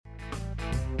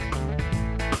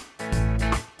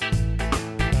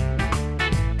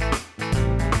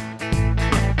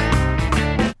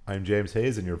I'm James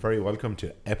Hayes, and you're very welcome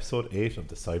to episode 8 of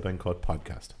the Sideline Cut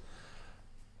Podcast.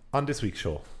 On this week's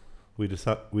show, we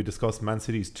discuss Man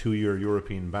City's 2-year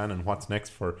European ban and what's next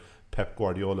for Pep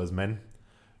Guardiola's men.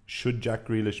 Should Jack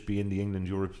Grealish be in the England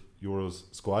Euros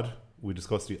squad? We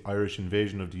discuss the Irish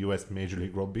invasion of the US Major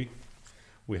League Rugby.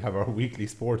 We have our weekly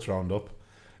sports roundup.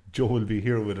 Joe will be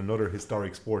here with another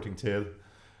historic sporting tale.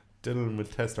 Dylan will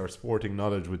test our sporting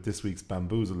knowledge with this week's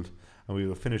Bamboozled, and we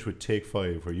will finish with Take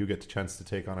 5, where you get the chance to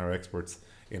take on our experts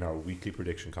in our weekly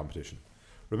prediction competition.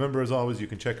 Remember, as always, you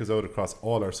can check us out across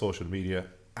all our social media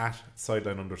at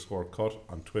sideline_cut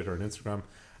on Twitter and Instagram,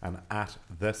 and at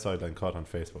the Sideline Cut on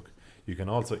Facebook. You can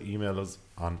also email us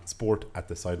on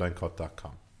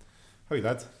sport@thesideline.cut.com. How are you,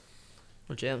 lads?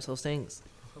 Well, James, how's things?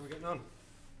 How are we getting on?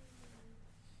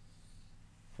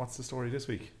 What's the story this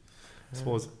week? I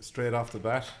suppose straight off the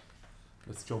bat,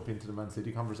 let's jump into the Man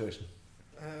City conversation.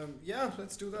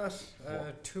 Let's do that.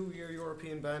 2-year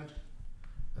European ban.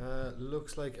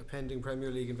 Looks like a pending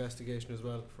Premier League investigation as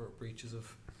well for breaches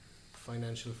of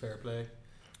financial fair play.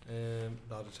 A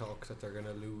lot of talk that they're going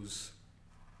to lose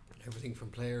everything from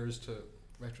players to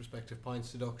retrospective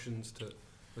points deductions to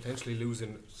potentially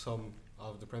losing some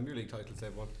of the Premier League titles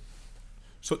they've won.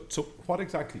 So what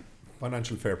exactly,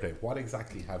 financial fair play, what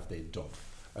exactly have they done?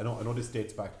 I know this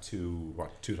dates back to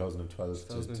 2012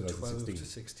 to 2016. to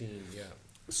 16, yeah.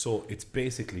 So it's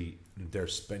basically they're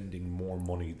spending more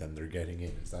money than they're getting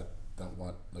in. Is that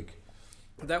what, like?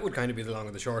 That would kind of be the long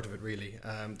and the short of it, really.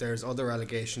 There's other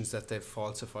allegations that they've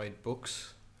falsified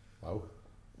books. Wow.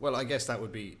 Well, I guess that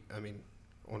would be,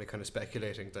 only kind of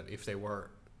speculating that if they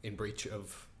were in breach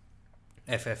of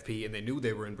FFP and they knew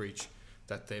they were in breach,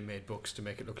 that they made books to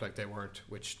make it look like they weren't,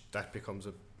 which that becomes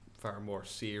a far more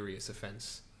serious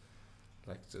offence.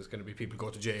 Like, there's going to be people go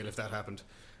to jail if that happened.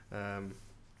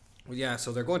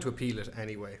 So they're going to appeal it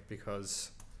anyway because,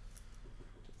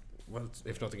 well,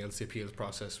 if nothing else, the appeals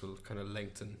process will kind of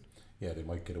lengthen. Yeah, they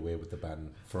might get away with the ban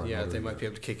for they another might year. be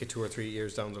able to kick it 2 or 3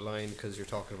 years down the line because you're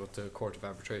talking about the Court of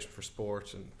Arbitration for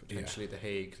Sport and potentially the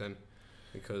Hague then,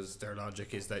 because their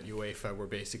logic is that UEFA were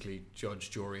basically judge,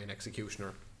 jury and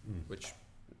executioner, which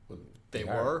they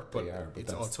were, but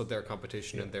it's also their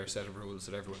competition and their set of rules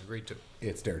that everyone agreed to.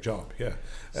 It's their job, yeah.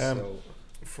 So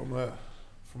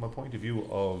from a point of view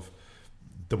of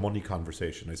the money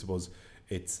conversation, I suppose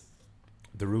it's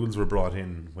the rules were brought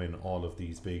in when all of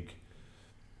these big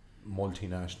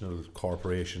multinational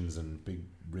corporations and big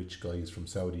rich guys from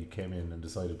Saudi came in and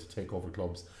decided to take over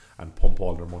clubs and pump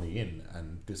all their money in,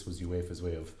 and this was UEFA's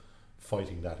way of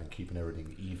fighting that and keeping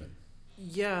everything even.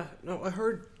 Yeah, no, I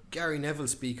heard Gary Neville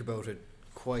speak about it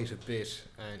quite a bit,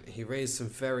 and he raised some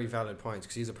very valid points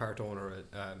because he's a part owner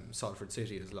at Salford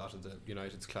City, as a lot of the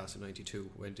United's class of 92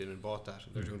 went in and bought that,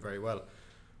 and they're doing very well,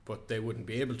 but they wouldn't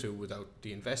be able to without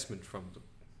the investment from the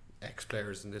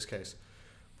ex-players in this case.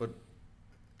 But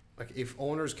like, if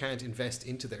owners can't invest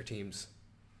into their teams,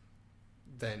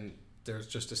 then there's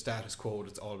just a status quo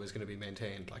that's always going to be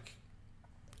maintained. Like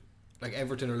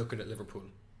Everton are looking at Liverpool,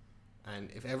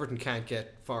 and if Everton can't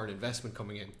get foreign investment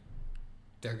coming in,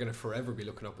 they're going to forever be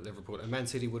looking up at Liverpool, and Man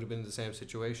City would have been in the same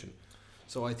situation.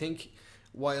 So I think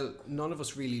while none of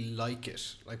us really like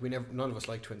it, like none of us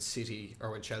liked when City or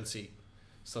when Chelsea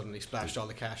suddenly splashed all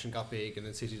the cash and got big, and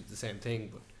then City did the same thing,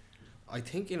 but I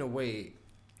think in a way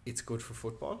it's good for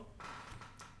football.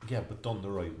 Yeah, but done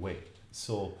the right way.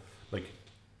 So, like,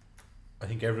 I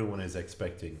think everyone is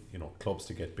expecting, clubs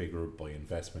to get bigger by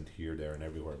investment here, there and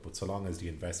everywhere, but so long as the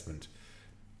investment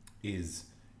is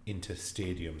into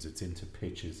stadiums, it's into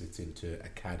pitches, it's into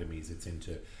academies, it's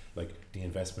into, like, the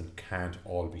investment can't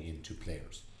all be into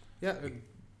players. Yeah.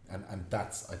 And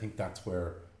I think that's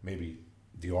where maybe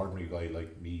the ordinary guy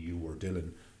like me, you or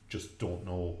Dylan just don't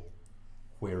know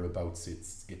whereabouts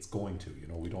it's going to.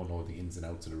 We don't know the ins and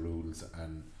outs of the rules,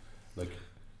 and like,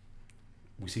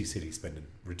 we see City spending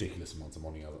ridiculous amounts of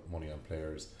money on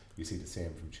players. You see the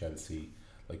same from Chelsea.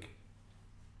 Like,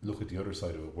 look at the other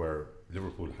side of it, where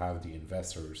Liverpool have the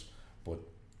investors, but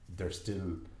they're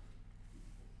still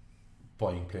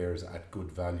buying players at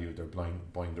good value. They're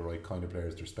buying the right kind of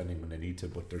players. They're spending when they need to,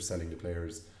 but they're selling the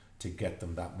players to get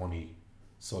them that money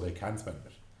so they can spend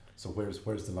it. So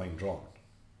where's the line drawn?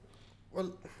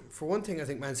 Well, for one thing, I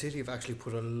think Man City have actually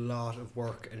put a lot of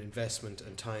work and investment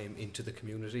and time into the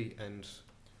community and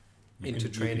into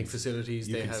training facilities.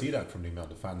 You can see that from the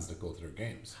amount of fans that go to their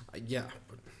games. Yeah,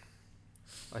 but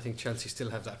I think Chelsea still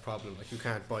have that problem. Like, you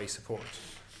can't buy support.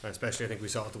 And especially, I think we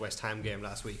saw at the West Ham game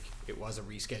last week. It was a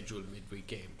rescheduled midweek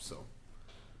game, so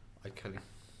I'd kind of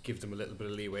give them a little bit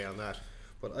of leeway on that.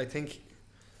 But I think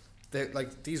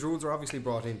these rules are obviously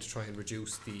brought in to try and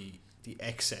reduce the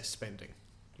excess spending.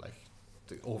 Like,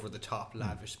 the over the top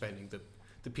lavish spending.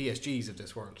 The PSGs of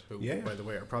this world, who by the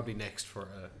way are probably next for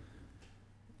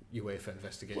a UEFA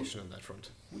investigation on that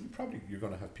front. Well, you're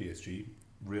going to have PSG,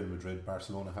 Real Madrid,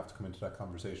 Barcelona have to come into that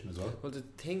conversation as well. Well, the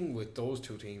thing with those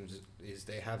two teams is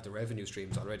they have the revenue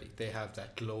streams already. They have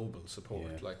that global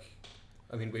support.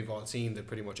 We've all seen that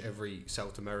pretty much every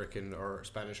South American or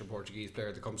Spanish or Portuguese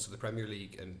player that comes to the Premier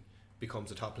League and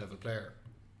becomes a top level player,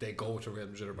 they go to Real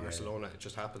Madrid or Barcelona. It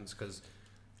just happens because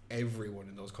everyone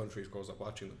in those countries grows up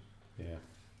watching them. Yeah.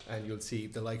 And you'll see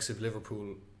the likes of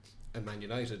Liverpool and Man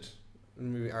United,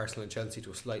 and maybe Arsenal and Chelsea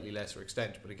to a slightly lesser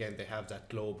extent, but again they have that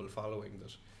global following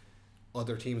that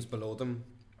other teams below them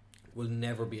will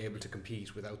never be able to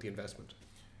compete without the investment.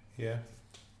 Yeah.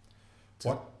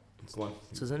 Go on. So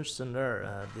it's interesting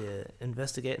there, the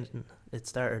investigation, it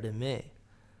started in May,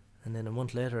 and then a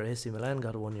month later AC Milan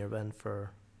got a 1-year ban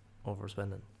for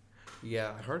overspending.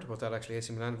 Yeah, I heard about that actually.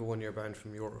 AC Milan got a 1-year ban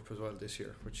from Europe as well this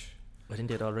year, which I think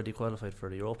they'd already qualified for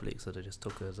the Europa League, so they just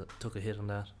took a hit on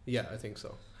that. Yeah, I think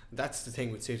so. That's the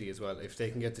thing with City as well. If they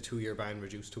can get the 2-year ban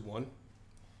reduced to 1,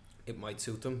 it might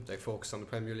suit them. They focus on the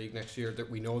Premier League next year.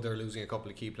 We know they're losing a couple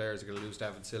of key players. They're going to lose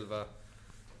David Silva,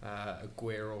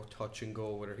 Aguero, touch and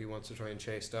go, whether he wants to try and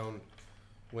chase down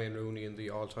Wayne Rooney in the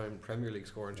all-time Premier League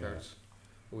scoring charts.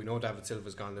 But we know David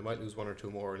Silva's gone. They might lose 1 or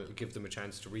 2 more, and it'll give them a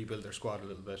chance to rebuild their squad a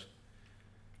little bit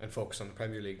and focus on the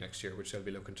Premier League next year, which they'll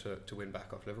be looking to win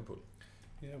back off Liverpool.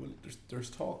 Yeah, well, there's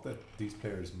talk that these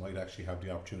players might actually have the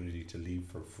opportunity to leave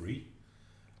for free.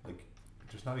 Like,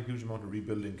 there's not a huge amount of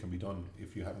rebuilding can be done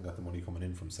if you haven't got the money coming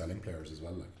in from selling players as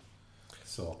well.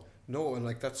 So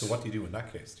what do you do in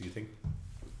that case? Do you think?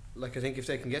 I think if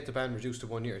they can get the ban reduced to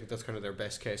 1 year, I think that's kind of their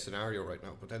best case scenario right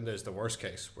now. But then there's the worst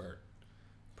case where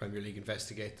Premier League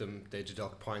investigate them, they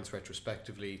deduct points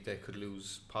retrospectively, they could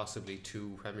lose possibly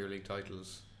 2 Premier League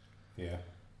titles. Yeah,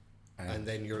 and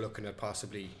then you're looking at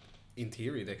possibly, in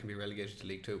theory, they can be relegated to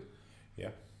League 2. Yeah.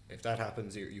 If that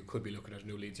happens, you could be looking at a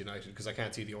new Leeds United, because I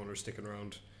can't see the owners sticking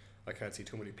around. I can't see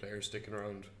too many players sticking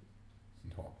around.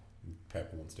 No,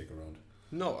 Pep won't stick around.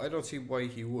 No, I don't see why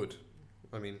he would.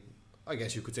 I mean, I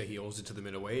guess you could say he owes it to them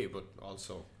in a way, but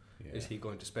also, is he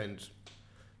going to spend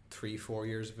 3-4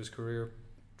 years of his career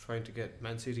trying to get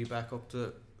Man City back up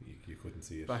to... You couldn't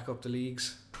see it. Back up the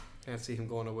leagues. Can't see him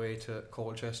going away to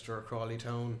Colchester or Crawley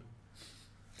Town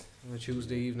on a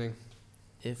Tuesday evening.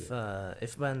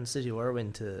 If Man City were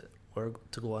to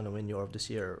go on and win Europe this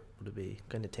year, would it be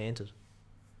kind of tainted?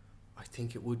 I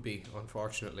think it would be,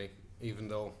 unfortunately, even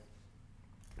though,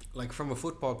 from a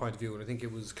football point of view, and I think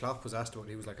it was Klopp was asked about it,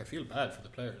 he was like, I feel bad for the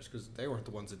players because they weren't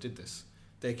the ones that did this.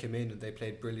 They came in and they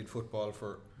played brilliant football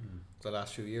for the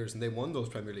last few years, and they won those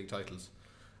Premier League titles.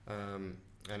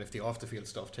 And if the off the field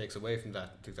stuff takes away from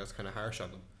that, I think that's kind of harsh on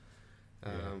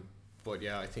them. But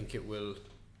yeah, I think it won't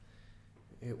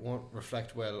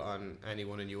reflect well on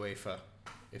anyone in UEFA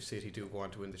if City do go on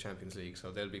to win the Champions League.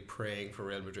 So they'll be praying for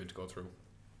Real Madrid to go through.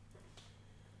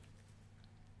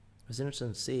 It's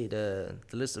interesting to see the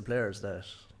list of players that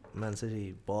Man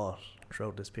City bought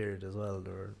throughout this period as well.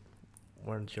 They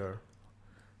weren't your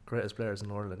greatest players in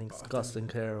the world. I think Scott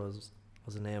Sinclair was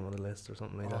a name on the list or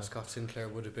something like that. Scott Sinclair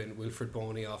would have been Wilfred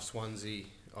Boney off Swansea.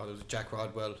 There was Jack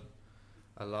Rodwell.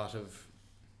 A lot of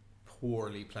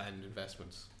poorly planned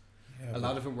investments. A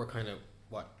lot of them were kind of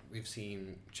what we've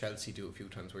seen Chelsea do a few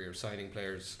times, where you're signing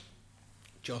players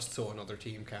just so another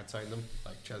team can't sign them.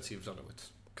 Like Chelsea have done it with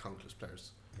countless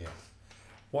players. Yeah.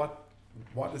 What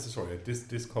is the story?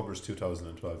 This covers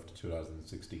 2012 to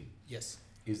 2016. Yes.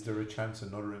 Is there a chance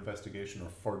another investigation or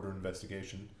further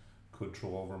investigation could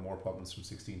throw over more problems from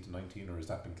 16 to 19, or has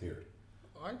that been cleared?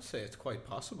 I'd say it's quite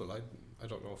possible. I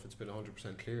don't know if it's been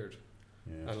 100% cleared.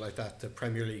 Yeah. And like that, the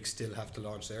Premier League still have to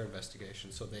launch their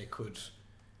investigation, so they could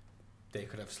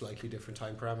have slightly different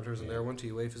time parameters in their one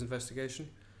to UEFA's investigation.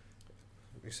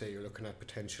 You say you're looking at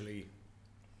potentially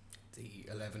the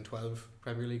 11-12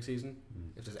 Premier League season.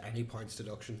 If there's any points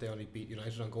deduction, they only beat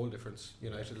United on goal difference.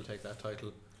 United will take that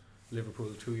title.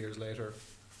 Liverpool 2 years later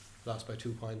lost by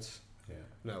 2 points. Yeah.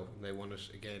 No, they won it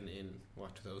again in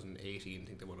 2018. I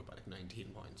think they won it by 19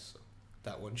 points. So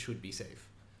that one should be safe.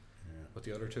 Yeah. But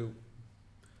the other two,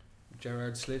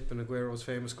 Gerrard's slip and Aguero's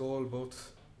famous goal,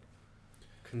 both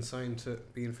consigned to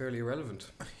being fairly irrelevant.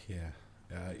 Yeah.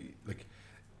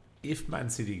 If Man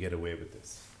City get away with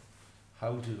this,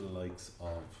 how do the likes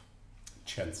of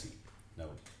Chelsea, now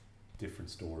different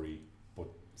story, but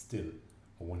still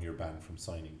a 1-year ban from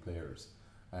signing players,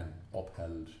 and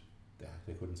upheld that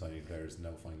they couldn't sign any players,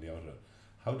 now finally out of it,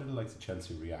 how do the likes of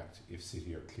Chelsea react if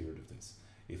City are cleared of this,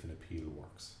 if an appeal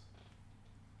works?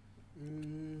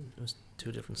 It was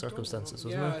two different circumstances,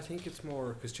 wasn't Yeah, it? I think it's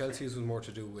more because Chelsea's was more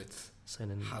to do with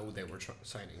Signing. how they were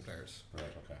signing players. Right.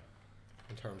 Okay.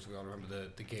 In terms of, we all remember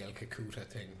the Gael Kakuta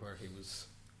thing where he was,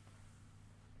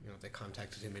 they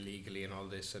contacted him illegally and all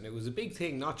this, and it was a big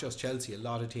thing. Not just Chelsea, a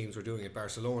lot of teams were doing it.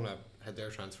 Barcelona had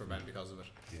their transfer ban because of it.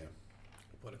 Yeah.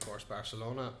 But of course,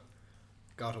 Barcelona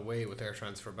got away with their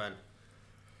transfer ban.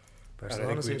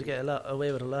 Barcelona seemed to get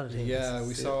away with a lot of things. Yeah,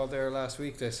 we saw there last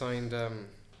week they signed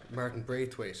Martin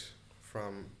Braithwaite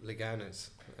from Leganes,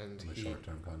 and On a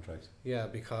short-term contract. Yeah,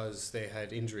 because they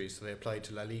had injuries, so they applied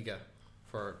to La Liga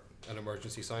for an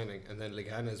emergency signing, and then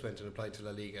Leganes went and applied to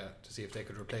La Liga to see if they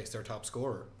could replace their top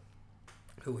scorer,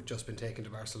 who had just been taken to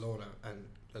Barcelona, and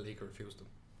La Liga refused them.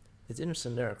 It's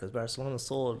interesting there because Barcelona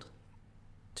sold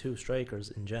 2 strikers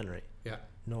in January, Yeah,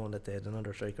 knowing that they had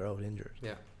another striker out injured.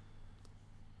 yeah,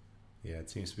 Yeah,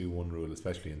 it seems to be one rule,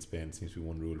 especially in Spain. It seems to be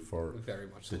one rule for very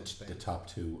much so in Spain. the top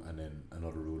 2, and then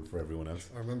another rule for everyone else.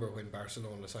 I remember when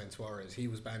Barcelona signed Suarez, he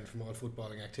was banned from all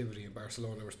footballing activity, and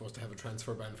Barcelona were supposed to have a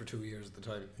transfer ban for 2 years at the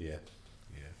time. Yeah.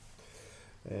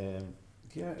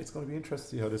 Yeah, it's going to be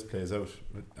interesting to see how this plays out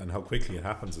and how quickly it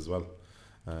happens as well.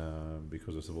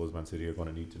 Because I suppose Man City are going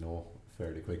to need to know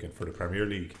fairly quick. And for the Premier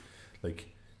League,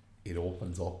 like, it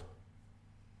opens up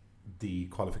the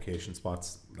qualification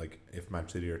spots. Like, if Man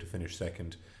City are to finish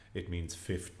second, it means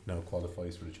 5th now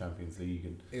qualifies for the Champions League.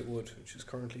 And It would, which is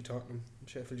currently Tottenham.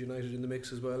 Sheffield United in the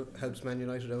mix as well. Helps Man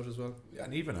United out as well.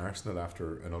 even Arsenal,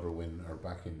 after another win, are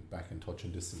back in touch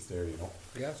and distance there, you know.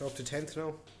 Yeah, it's up to 10th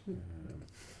now.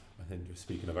 I think,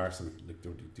 speaking of Arsenal, like,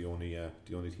 they're the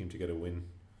only team to get a win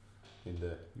in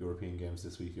the European games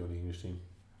this week, the only English team.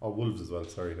 Oh, Wolves as well,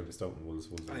 sorry, I missed out on Wolves.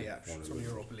 Yeah, it's from the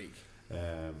Europa League.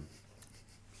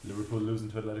 Liverpool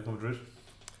losing to Atletico Madrid.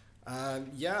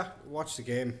 Yeah, watched the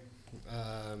game.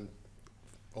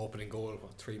 Opening goal,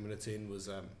 3 minutes in, was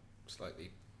slightly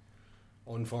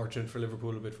unfortunate for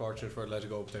Liverpool, a bit fortunate for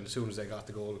Atletico, but then as soon as they got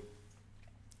the goal,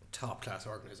 top class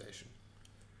organisation.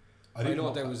 I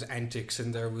know there was antics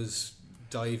and there was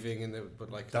diving, but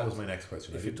like that was my next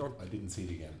question. If I didn't see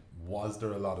it again. Was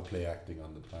there a lot of play acting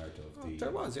on the part of the?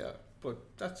 There was, yeah, but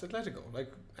that's Atletico.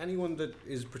 Like, anyone that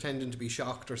is pretending to be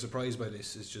shocked or surprised by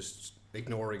this is just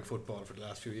ignoring football for the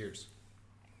last few years.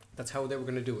 That's how they were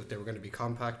going to do it. They were going to be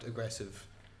compact, aggressive,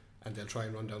 and they'll try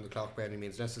and run down the clock by any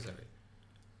means necessary.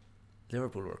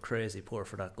 Liverpool were crazy poor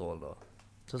for that goal though.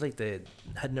 It was like they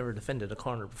had never defended a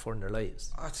corner before in their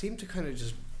lives. It seemed to kind of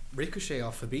just ricochet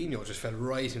off Fabinho, just fell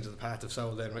right into the path of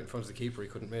Saul, then right in front of the keeper. He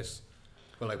couldn't miss.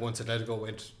 But like, once Atletico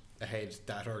went ahead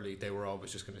that early, they were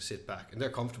always just going to sit back, and they're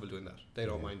comfortable doing that. They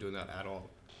don't mind doing that at all.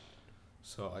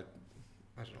 So I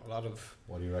don't know, a lot of...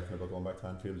 What do you reckon about going back to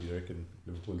Anfield? Do you reckon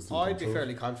Liverpool still I'd be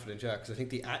fairly confident, yeah, because I think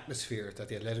the atmosphere that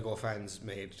the Atletico fans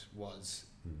made was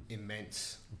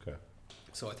immense. Okay.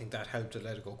 So I think that helped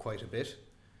Atletico quite a bit.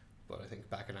 But I think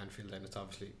back in Anfield then, it's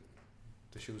obviously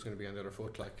the shoe's going to be on the other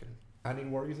foot. Like, any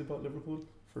worries about Liverpool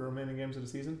for the remaining games of the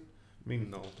season? I mean,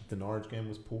 no. The Norwich game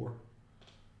was poor.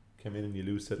 Came in and you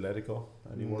lose to Atletico.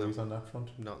 Any worries on that front?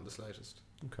 Not in the slightest.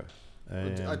 Okay.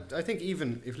 But I think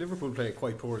even if Liverpool play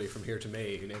quite poorly from here to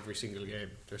May in every single game,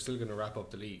 they're still going to wrap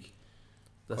up the league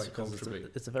quite comfortably.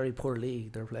 It's a very poor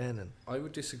league they're playing in. I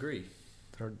would disagree.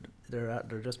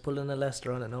 They're just pulling a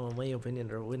Leicester on it now. In my opinion,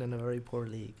 they're winning a very poor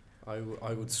league. I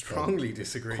would strongly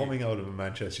disagree. Coming out of a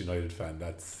Manchester United fan,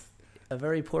 that's a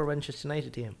very poor Manchester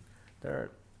United team.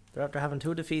 They're after having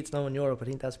 2 defeats now in Europe. I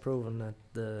think that's proven that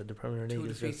the Premier League 2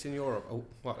 defeats in Europe. Oh,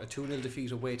 what, a 2-0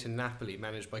 defeat away to Napoli,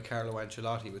 managed by Carlo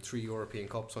Ancelotti, with 3 European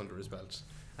Cups under his belt,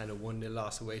 and a 1-0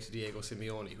 loss away to Diego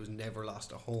Simeone, who's never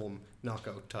lost a home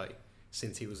knockout tie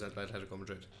since he was at Atletico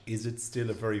Madrid. Is it still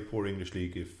a very poor English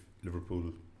league if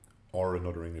Liverpool or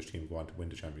another English team go on to win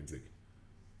the Champions League?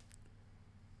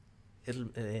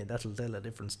 That'll tell a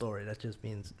different story. That just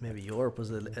means maybe Europe was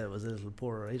a little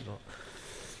poorer. I don't know.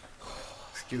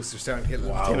 Excuse, they're starting to get a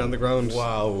little thin on the ground.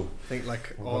 Wow. I think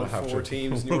like all 4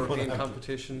 teams in European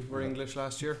competition were English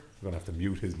last year. We're going to have to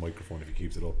mute his microphone if he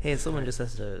keeps it up. Hey, someone just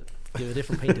has to give a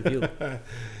different point of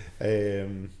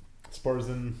view. Spurs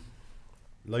in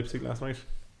Leipzig last night?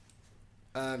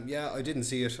 Yeah, I didn't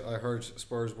see it. I heard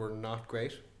Spurs were not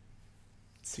great.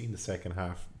 Seen the second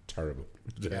half, terrible.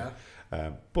 Yeah.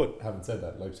 But having said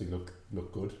that, Leipzig look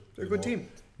good. They're a good team.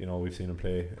 You know, we've seen them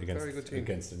play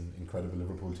against an incredible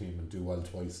Liverpool team and do well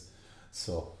twice.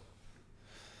 So,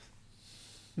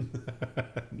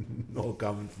 no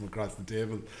comment from across the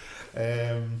table.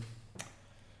 Any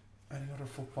other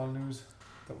football news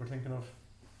that we're thinking of?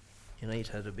 United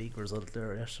had a big result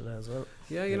there yesterday as well.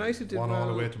 Yeah, United did one well. all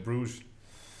the way to Bruges.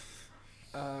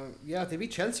 Yeah, they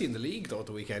beat Chelsea in the league though at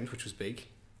the weekend, which was big.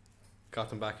 Got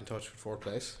them back in touch with 4th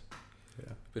place.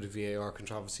 Yeah. Bit of VAR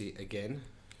controversy again.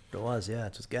 There was, yeah,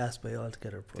 it was gassed by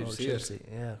altogether. Did you see Chelsea.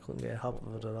 Yeah, couldn't get a hop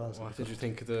of it at all. What did you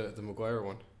think of the Maguire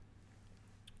one?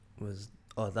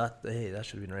 That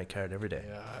should have been a red card every day.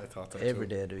 Yeah, I thought that Every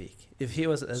too. day of the week. If he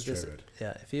was Straight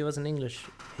red. if he wasn't English,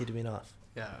 he'd have been off.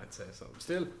 Yeah, I'd say so.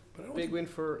 Still, But I don't big think- win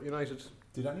for United.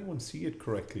 Did anyone see it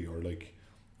correctly, or like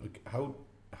how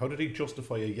did he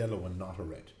justify a yellow and not a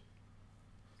red?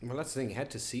 Well, that's the thing. He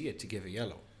had to see it to give a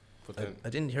yellow. But then I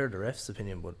didn't hear the ref's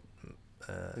opinion, but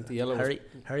I think the yellow was-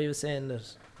 Harry was saying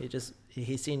that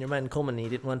he seen your man coming, he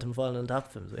didn't want him falling on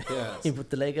top of him, so yeah, he put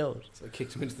the leg out. so I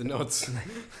kicked him into the nuts.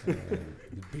 The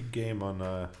big game on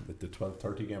the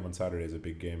 12:30 game on Saturday is a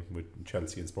big game with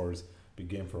Chelsea and Spurs. Big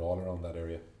game for all around that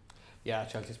area. Yeah,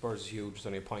 Chelsea Spurs is huge. There's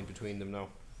only a point between them now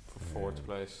for fourth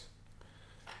place.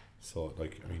 So,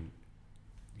 like, I mean,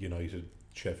 United,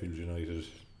 Sheffield United,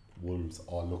 Wolves,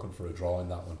 all looking for a draw in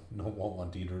that one. No one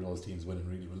want either of those teams winning,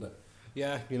 really, will they?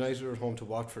 Yeah, United are at home to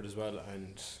Watford as well,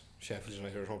 and Sheffield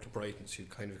United are at home to Brighton, so you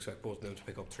kind of expect both of them to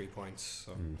pick up 3 points.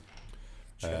 So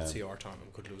Chelsea or Tottenham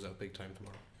could lose out big time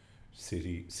tomorrow.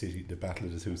 City, the battle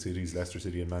of the two cities, Leicester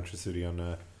City and Manchester City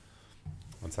on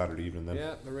Saturday evening then.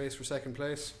 Yeah, the race for second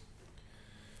place.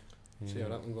 See how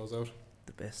that one goes out.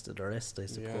 The best of the rest, I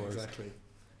suppose. Yeah, exactly.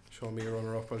 Show me a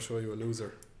runner-up, I'll show you a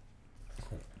loser.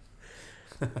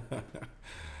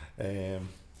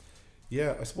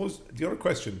 Yeah, I suppose the other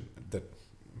question that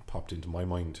popped into my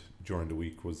mind during the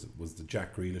week was the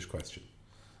Jack Grealish question.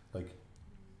 Like,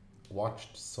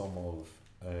 watched some of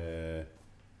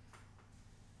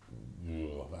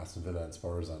Aston Villa and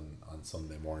Spurs on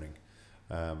Sunday morning,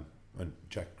 and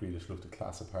Jack Grealish looked a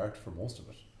class apart for most of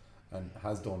it, and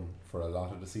has done for a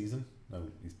lot of the season. Now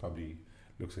he's probably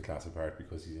looks a class apart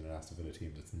because he's in an Aston Villa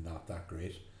team that's not that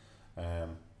great.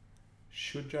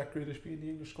 Should Jack Grealish be in the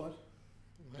English squad?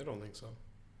 I don't think so.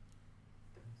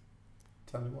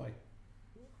 Tell me why.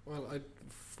 Well,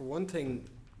 for one thing,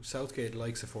 Southgate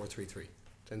likes a 4-3-3.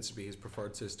 Tends to be his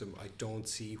preferred system. I don't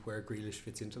see where Grealish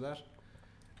fits into that.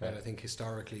 Okay. And I think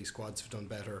historically squads have done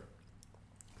better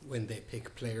when they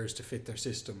pick players to fit their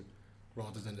system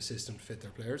rather than a system to fit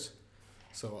their players.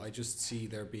 So I just see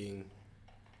there being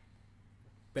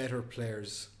better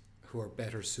players who are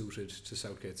better suited to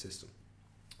Southgate's system.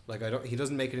 Like, he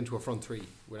doesn't make it into a front three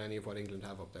with any of what England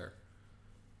have up there.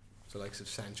 So likes of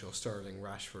Sancho, Sterling,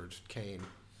 Rashford, Kane,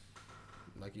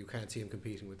 like, you can't see him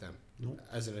competing with them. No.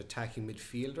 As an attacking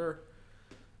midfielder,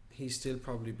 he's still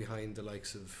probably behind the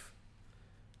likes of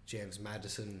James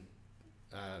Maddison.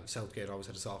 Southgate always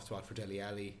had a soft spot for Dele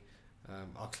Alli.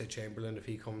 Oxlade-Chamberlain, if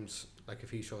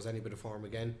he shows any bit of form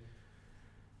again,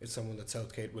 it's someone that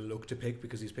Southgate will look to pick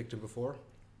because he's picked him before.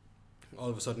 All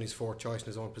of a sudden he's fourth choice in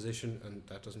his own position, and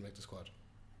that doesn't make the squad.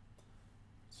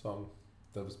 So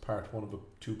that was part one of a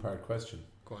two-part question.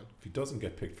 Go on. If he doesn't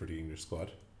get picked for the English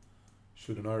squad,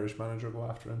 should an Irish manager go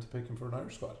after him to pick him for an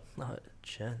Irish squad? Not a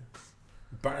chance.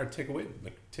 Take away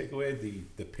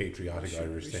the patriotic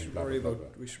Irish thing.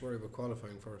 We should worry about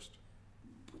qualifying first.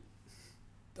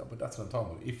 But that's what I'm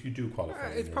talking about. If you do qualify,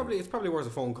 It's probably worth a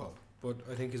phone call, but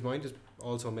I think his mind is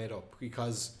also made up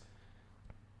because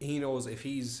he knows if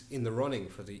he's in the running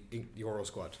for the Euro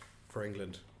squad for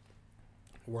England,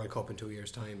 World Cup in 2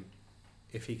 years' time,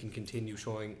 if he can continue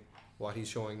showing what he's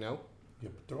showing now. Yeah,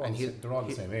 but they're all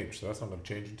the same age, so that's not going to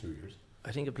change in 2 years.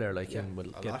 I think a player like him will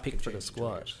a get lot picked can for the change in 2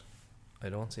 squad. years. I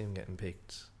don't see him getting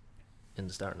picked in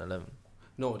the starting 11.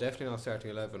 No, definitely not starting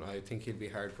 11. I think he'll be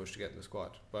hard pushed to get in the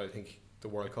squad, but I think the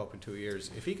World Cup in 2 years,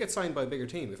 if he gets signed by a bigger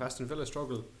team, if Aston Villa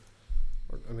struggle,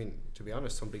 to be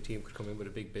honest, some big team could come in with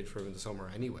a big bid for him in the summer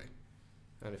anyway.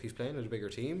 And if he's playing at a bigger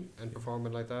team and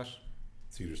performing like that,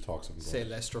 So there's talks of him say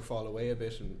going. Leicester fall away a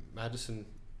bit and Maddison,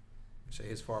 say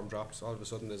his form drops, all of a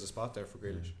sudden there's a spot there for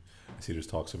Grealish. I see there's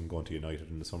talks of him going to United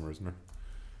in the summer, isn't there?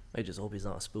 I just hope he's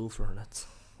not a spoof for that's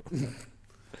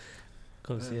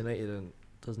comes to United and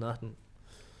does nothing.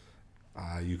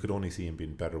 You could only see him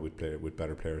being better with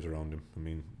better players around him. I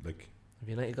mean, like, If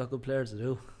United got good players to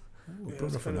do.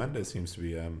 Bruno Fernandes seems to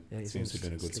be He seems to have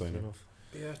been a good slick signing. enough.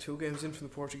 Yeah, 2 games in from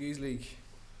the Portuguese league.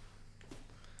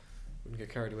 Wouldn't get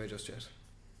carried away just yet.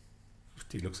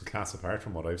 He looks a class apart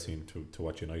from what I've seen to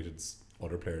what United's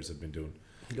other players have been doing.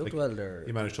 He looked Like, well there.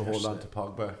 He managed to hold on to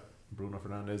Pogba, Bruno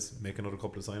Fernandes, make another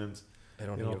couple of signings. I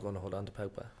don't you think know. you're going to hold on to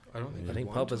Pogba. I don't think I think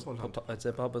hold on. I'd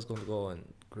say Pogba's going to go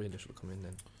and Grealish will come in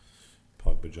then.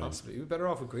 Pogba joined Possibly. You'd be better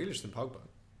off with Grealish than Pogba.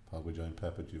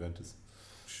 Pep at Juventus.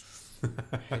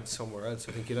 Head somewhere else.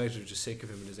 I think United are just sick of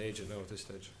him and his agent now at this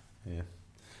stage. Yeah.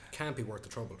 Can't be worth the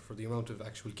trouble for the amount of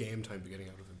actual game time we're getting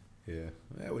out of him. Yeah.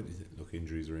 Look,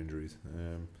 injuries are injuries.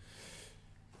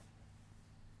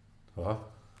 What?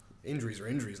 Injuries are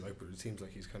injuries, like, but it seems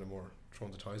like he's kind of more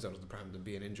throwing the toys out of the pram than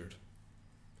being injured.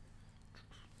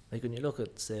 Like when you look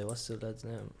at, say, what's the lad's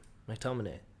name,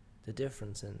 McTominay, the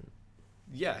difference in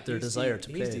their He's desire to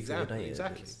play he's for exactly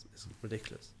United is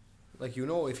ridiculous. Like, you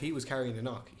know, if he was carrying a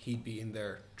knock, he'd be in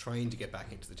there trying to get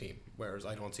back into the team. Whereas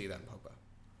I don't see that in Pogba.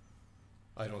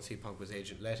 I don't see Pogba's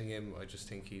agent letting him. I just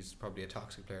think he's probably a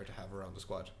toxic player to have around the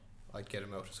squad. I'd get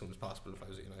him out as soon as possible if I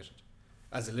was at United.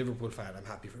 As a Liverpool fan, I'm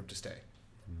happy for him to stay.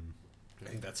 I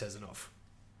think that says enough.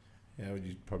 Yeah, well,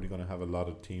 you're probably going to have a lot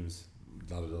of teams,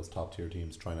 a lot of those top tier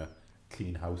teams trying to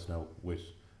clean house now with,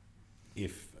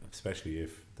 especially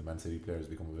if the Man City players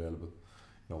become available.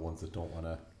 You know, ones that don't want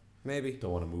to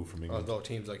move from England. Although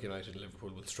teams like United and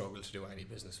Liverpool will struggle to do any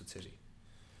business with City.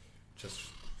 Just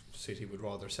City would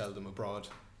rather sell them abroad.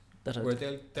 Where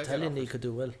they'll Italian league could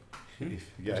do well.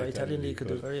 Italian league could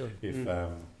do very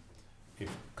well. If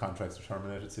contracts are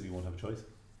terminated, City won't have a choice.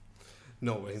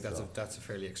 No, I think that's a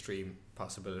fairly extreme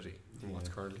possibility from what's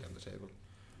currently on the table.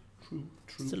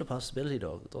 True. Still a possibility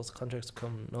though. Those contracts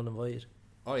come null and void.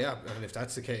 Oh yeah, and if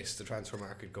that's the case, the transfer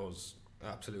market goes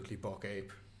absolutely buck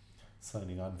ape.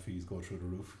 Signing on fees go through the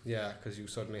roof. Yeah, because you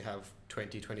suddenly have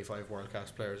 20-25 world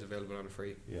class players available on a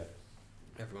free. Yeah.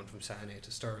 Everyone from Sané to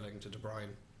Sterling to De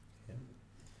Bruyne. Yeah.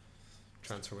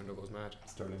 Transfer window goes mad.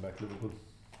 Sterling back to Liverpool.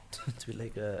 To be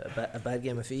like a bad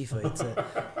game of FIFA, I'd say.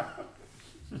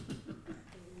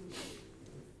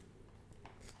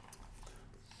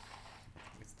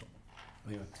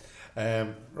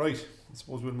 Anyway, right. I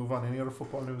suppose we'll move on. Any other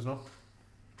football news now?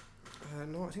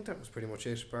 No, I think that was pretty much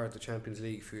it. Bar the Champions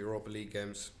League, for Europa League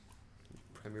games.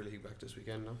 Premier League back this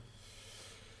weekend now.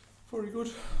 Very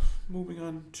good. Moving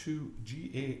on to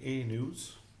GAA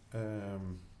news.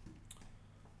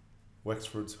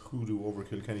 Wexford's hoodoo over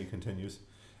Kilkenny continues.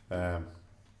 A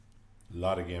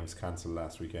lot of games cancelled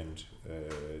last weekend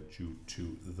due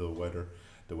to the weather.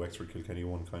 The Wexford Kilkenny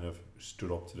one kind of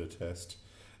stood up to the test.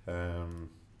 I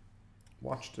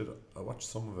watched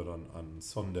some of it on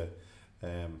Sunday.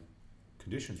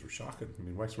 Conditions were shocking. I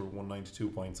mean, Wexford won 92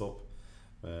 points up,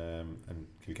 and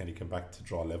Kilkenny came back to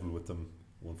draw level with them,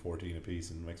 114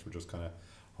 apiece, and Wexford just kind of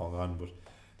hung on. But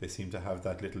they seem to have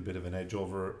that little bit of an edge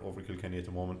over Kilkenny at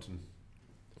the moment. And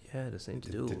yeah, they seem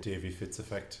to do. The Davy Fitz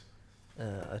effect.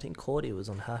 I think Cody was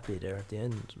unhappy there at the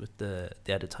end with the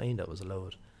added time that was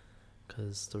allowed,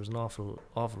 because there was an awful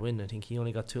win. I think he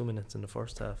only got 2 minutes in the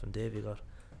first half, and Davy got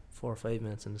 4 or 5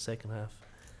 minutes in the second half.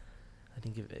 I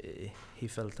think if he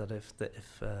felt that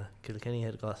if Kilkenny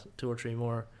had got 2 or 3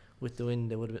 more with the win,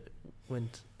 they would have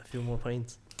went a few more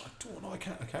points. I don't know. I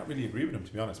can't really agree with him,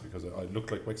 to be honest, because it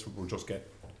looked like Wexford would just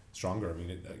get stronger. I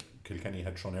mean, Kilkenny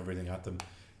had thrown everything at them,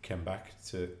 came back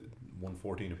to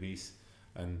 114 apiece,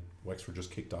 and Wexford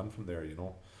just kicked on from there. You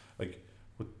know, like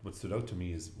what stood out to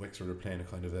me is Wexford are playing a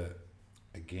kind of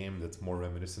a game that's more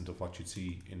reminiscent of what you'd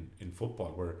see in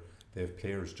football, where they have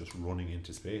players just running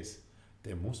into space.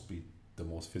 They must be the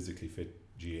most physically fit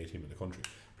GA team in the country.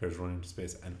 Players running into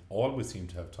space and always seem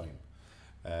to have time.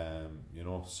 You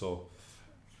know, so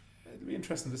it'll be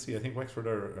interesting to see. I think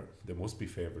Wexford they must be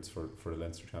favourites for the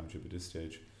Leinster Championship at this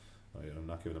stage. I'm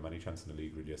not giving them any chance in the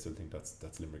league really. I still think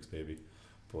that's Limerick's baby,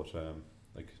 but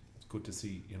it's good to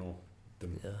see, you know,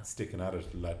 them sticking at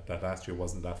it. That last year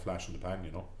wasn't that flash in the pan,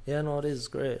 you know. Yeah, no, it is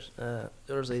great. The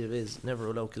other side of it is never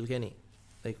rule out Kilkenny.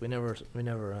 Like we never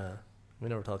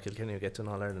thought Kilkenny would get to an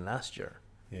All Ireland last year.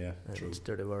 Yeah, and true.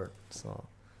 There they were. So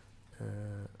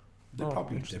they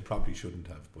probably shouldn't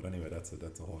have, but anyway, that's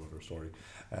a whole other story.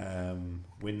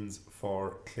 Wins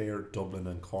for Clare, Dublin,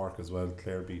 and Cork as well.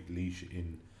 Clare beat Laois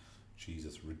in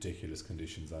ridiculous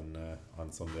conditions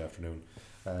on Sunday afternoon.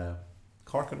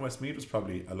 Cork and Westmeath was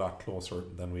probably a lot closer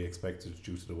than we expected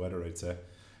due to the weather, I'd say.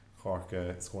 Cork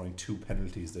scoring 2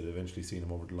 penalties that eventually seen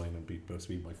them over the line and beat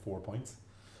Westmeath by 4 points.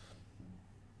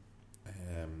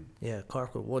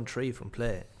 Cork were 1-3 from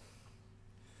play.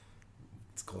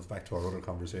 It goes back to our other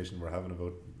conversation we're having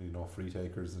about, you know, free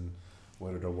takers and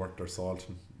whether they're worth their salt.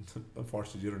 And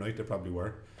unfortunately, the other night they probably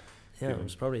were. Yeah, it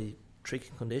was probably tricky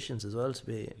conditions as well to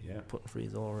be putting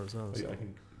frees over as well. I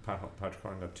think Patrick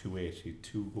Horan got 2-8. He had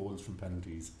 2 goals from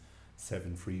penalties,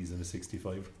 7 frees and a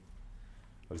 65.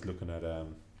 I was looking at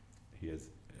he has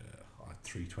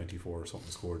 324 or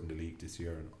something scored in the league this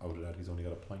year, and out of that he's only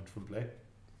got a point from play.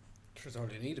 That's all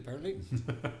they need, apparently.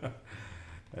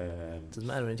 Doesn't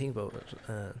matter when you think about it.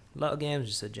 A lot of games,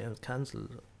 you said, James,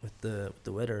 cancelled with the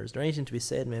weather. Is there anything to be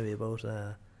said maybe about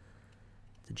the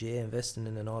GA investing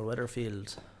in an all-weather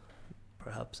field,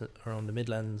 perhaps around the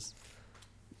Midlands?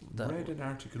 I read an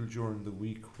article during the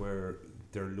week where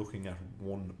they're looking at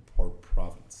 1 per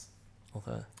province.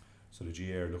 Okay. So the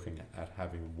GA are looking at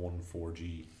having 1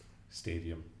 4G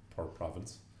stadium per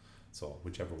province. So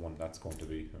whichever one that's going to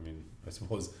be. I mean, I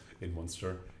suppose in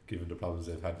Munster, given the problems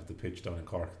they've had with the pitch down in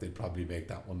Cork, they'd probably make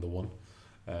that one the one.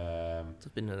 There's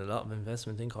been a lot of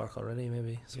investment in Cork already,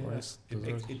 maybe. So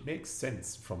it makes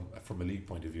sense from a league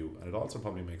point of view, and it also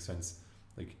probably makes sense.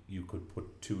 Like, you could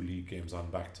put 2 league games on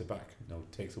back to back. Now,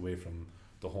 it takes away from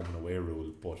the home and away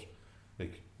rule, but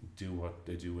like, do what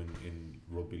they do in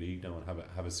rugby league now and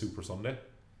have a Super Sunday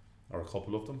or a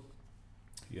couple of them.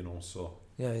 You know, so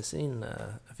yeah, I've seen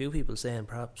a few people saying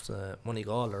perhaps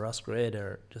Moneygall or Oscarade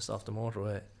are just off the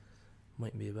motorway.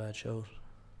 Mightn't be a bad shout.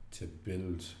 To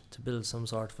build some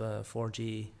sort of a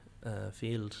 4G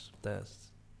field that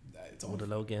would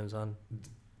allow games on. The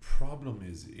problem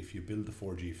is, if you build the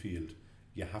 4G field,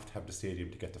 you have to have the stadium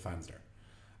to get the fans there,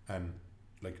 and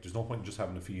like, there's no point in just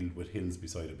having a field with hills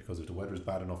beside it, because if the weather's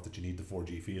bad enough that you need the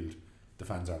 4G field, the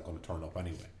fans aren't going to turn up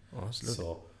anyway. Oh, absolutely.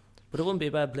 So, but it wouldn't be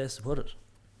a bad place to put it.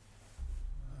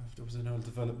 If there was an old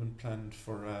development planned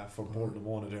for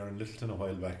Bournemouth there in Littleton a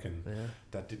while back, and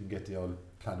that didn't get the old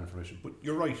planning permission. But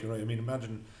you're right. I mean,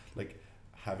 imagine like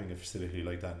having a facility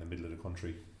like that in the middle of the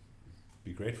country.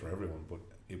 Be great for everyone, but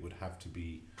it would have to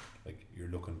be like, you're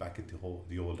looking back at the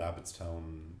old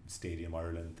Abbottstown Stadium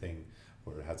Ireland thing,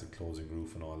 where it has a closing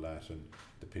roof and all that, and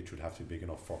the pitch would have to be big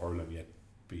enough for hurling, yet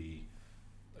be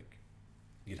like,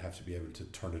 you'd have to be able to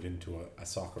turn it into a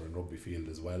soccer and rugby field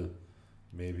as well.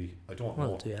 Maybe, I don't know.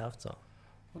 Well, do you have to?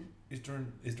 Well, is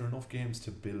there enough games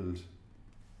to build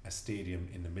a stadium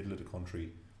in the middle of the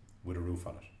country with a roof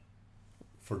on it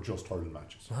for just hurling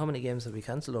matches? Well, how many games have we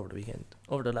cancelled over the weekend?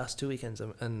 Over the last 2 weekends,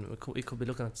 and we could be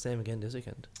looking at the same again this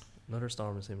weekend. Another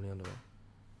storm is seemingly on the way.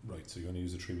 Right, so you're going to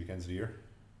use the 3 weekends of the year?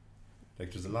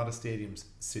 Like, there's a lot of stadiums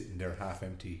sitting there half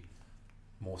empty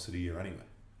most of the year anyway.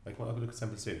 Like, when I look at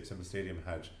Semple Stadium. Semple Stadium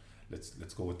had,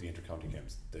 let's go with the inter-county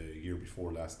games. The year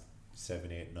before last,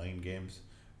 7, 8, 9 games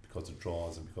because of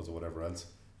draws and because of whatever else.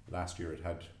 Last year it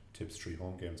had tips 3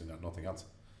 home games and got nothing else.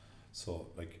 So,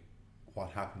 like, what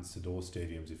happens to those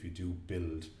stadiums if you do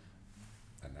build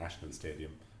a national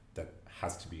stadium that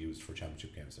has to be used for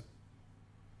championship games then?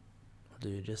 Or do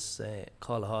you just say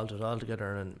call a halt to it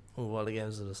altogether and move all the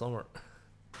games to the summer,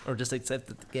 or just accept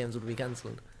that the games will be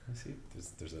cancelled? I see.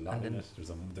 There's a lot in it. There's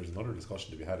another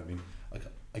discussion to be had. I mean, like,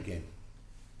 again,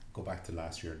 go back to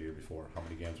last year and the year before. How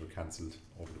many games were cancelled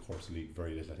over the course of the league?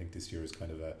 Very little. I think this year has kind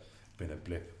of been a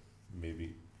blip.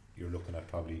 Maybe you're looking at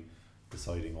probably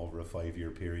deciding over a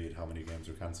 5-year period how many games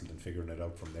were cancelled and figuring it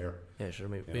out from there. Yeah, sure.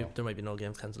 There might be no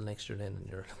games cancelled next year then, and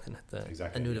you're looking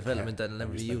at a new Yeah. development that will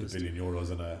never be used. €1 billion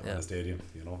on a stadium,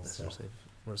 you know. That's So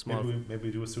we're small. maybe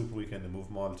we do a super weekend and move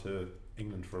them all to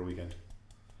England for a weekend.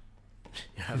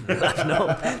 You're having a laugh now.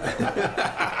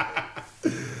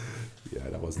 Yeah,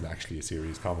 that wasn't actually a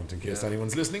serious comment in case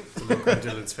anyone's listening. The look on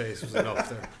Dylan's face was enough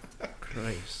there.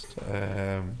 Christ.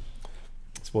 I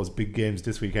suppose big games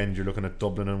this weekend. You're looking at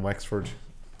Dublin and Wexford.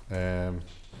 Where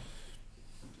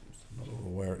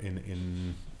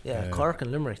in Cork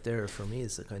and Limerick there for me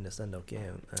is the kind of standout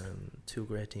game. 2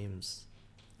 great teams.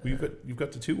 You've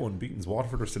got the 2 unbeatens.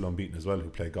 Waterford are still unbeaten as well, who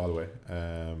play Galway,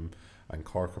 and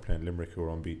Cork are playing Limerick, who are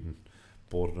unbeaten.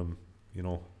 Both of them, you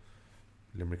know,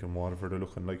 Limerick and Waterford are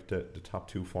looking like the top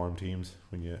 2 form teams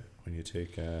when you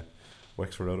take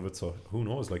Wexford out of it. So who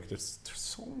knows? Like, there's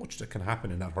so much that can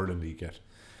happen in that hurling league yet.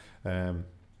 I'm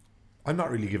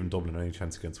not really giving Dublin any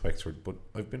chance against Wexford, but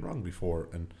I've been wrong before,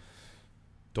 and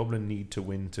Dublin need to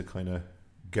win to kind of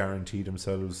guarantee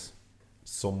themselves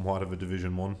somewhat of a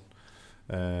Division 1.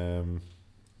 I don't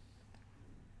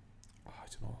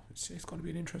know. It's going to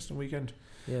be an interesting weekend.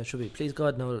 Yeah, it should be. Please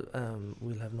God, no,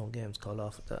 we'll have no games called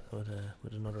off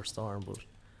with another storm. But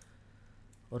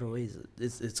otherwise,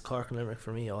 it's Cork and Limerick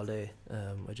for me all day.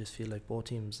 I just feel like both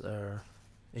teams are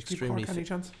extremely. Cork any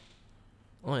chance?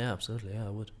 Oh yeah, absolutely. Yeah,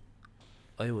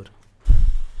 I would.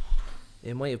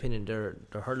 In my opinion, they're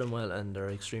hurling well and they're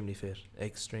extremely fit,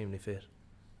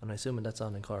 and I assume that's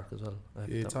on in Cork as well.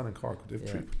 It's on in Cork.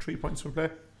 They've 3 points from play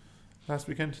last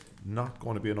weekend. Not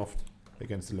going to be enough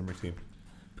against the Limerick team.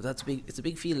 But that's big. It's a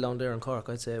big field down there in Cork.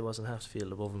 I'd say it wasn't half the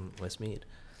field above them, Westmeath.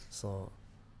 So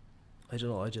I don't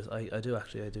know. I do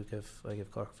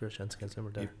give Cork a fair chance against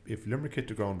Limerick there. If Limerick hit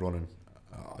the ground running,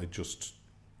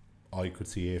 I could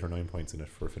see 8 or 9 points in it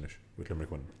for a finish with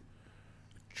Limerick winning.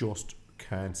 Just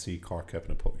can't see Cork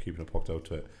keeping it pucked out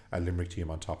to a Limerick team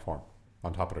on top form,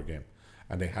 on top of their game,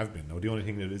 and they have been. Now the only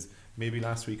thing that is, maybe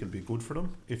last week will be good for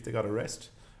them if they got a rest,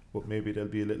 but maybe they'll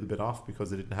be a little bit off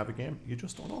because they didn't have a game. You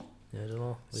just don't know. Yeah, I don't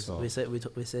know.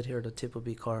 We said here the tip would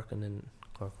be Cork, and then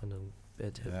Cork went and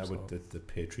Bay Tip. Yeah, so. with the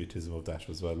patriotism of that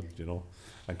as well, you know.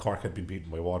 And Cork had been beaten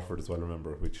by Waterford as well,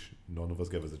 remember, which none of us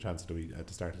gave us a chance to do at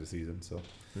the start of the season. So,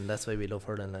 And that's why we love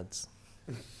hurling, lads.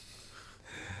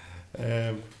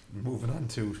 moving on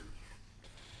to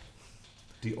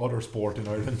the other sport in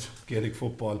Ireland, Gaelic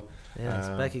football. Yeah, it's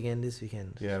back again this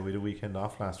weekend. Yeah, we had a weekend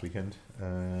off last weekend.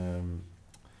 I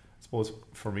suppose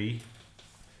for me,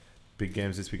 big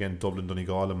games this weekend: Dublin,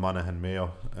 Donegal, and Monaghan,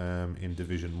 Mayo in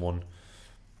Division 1.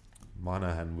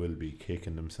 Monaghan will be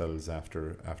kicking themselves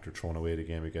after throwing away the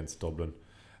game against Dublin.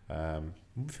 I'm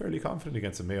fairly confident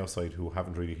against the Mayo side, who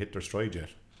haven't really hit their stride yet.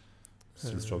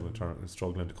 Still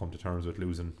struggling to come to terms with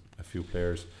losing a few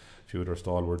players, a few of their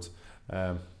stalwarts.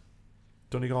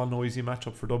 Donegal, no easy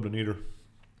matchup for Dublin either.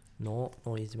 No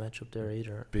easy matchup there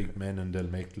either. Big men, and they'll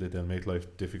make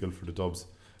life difficult for the Dubs.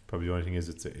 Probably the only thing is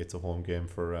it's a home game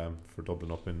for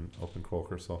Dublin up in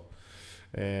Croker. So,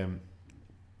 and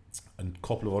a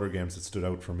couple of other games that stood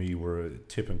out for me were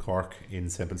Tip and Cork in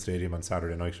Semple Stadium on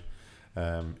Saturday night.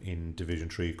 In Division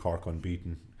 3, Cork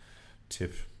unbeaten.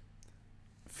 Tip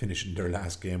finishing their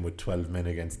last game with 12 men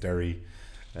against Derry.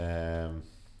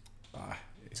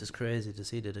 It's just crazy to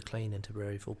see the decline in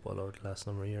Tipperary football over the last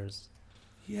number of years.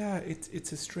 Yeah,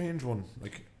 it's a strange one.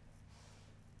 Like,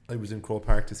 I was in Croke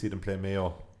Park to see them play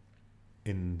Mayo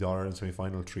in the All-Ireland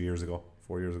semi-final 4 years ago.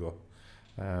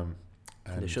 And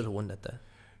they should have won that day.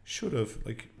 Should have,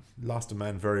 lost a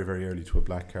man very, very early to a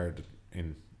black card.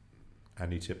 In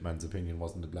any Tip man's opinion,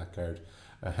 wasn't a black card.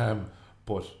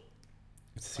 But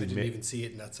I didn't even see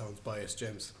it, and that sounds biased,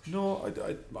 James. No,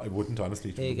 I wouldn't,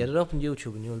 honestly. Hey, get it up on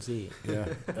YouTube and you'll see. Yeah,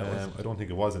 I don't think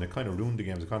it was, and it kind of ruined the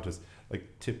game's contest.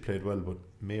 Like, Tip played well, but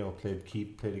Mayo played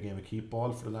a game of keep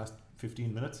ball for the last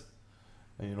 15 minutes,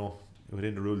 and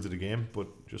within the rules of the game,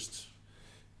 but just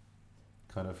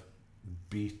kind of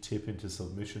beat Tip into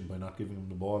submission by not giving him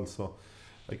the ball. So,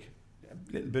 a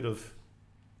little bit of,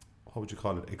 how would you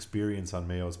call it, experience on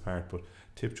Mayo's part, but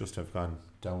Tip just have gone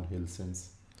downhill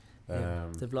since.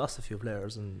 They've lost a few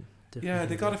players, and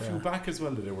they got a few back as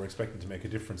well that they were expecting to make a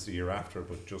difference the year after,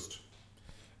 but just,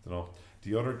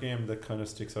 The other game that kind of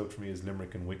sticks out for me is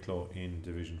Limerick and Wicklow in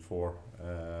Division 4.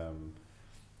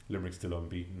 Limerick still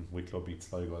unbeaten. Wicklow beat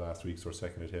Sligo last week, so we're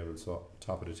second of the table, so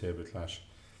top of the table clash.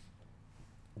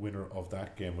 Winner of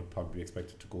that game would probably be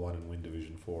expected to go on and win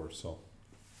Division 4. So,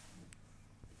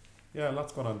 yeah,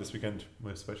 lots going on this weekend,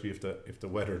 especially if the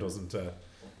weather doesn't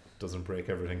break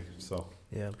everything. So,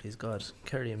 yeah, please God,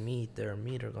 Kerry and Meath are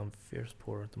gone fierce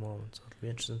poor at the moment, so it'll be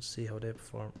interesting to see how they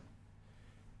perform.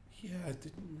 Yeah,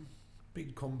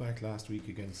 big comeback last week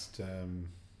against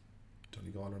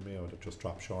Donegal or Mayo that just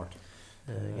dropped short.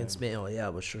 Against Mayo,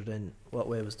 yeah, but sure. Then what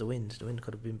way was the wind? The wind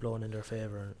could have been blowing in their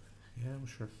favour. Yeah, I'm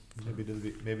sure. Maybe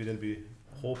they'll be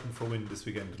hoping for wind this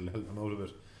weekend. It'll help them out of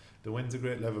it. The wind's a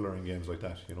great leveler in games like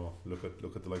that. Look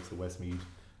at the likes of Westmeath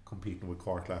competing with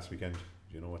Cork last weekend.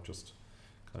 It just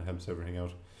kind of helps everything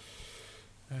out.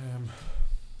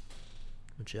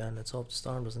 But yeah, let's hope the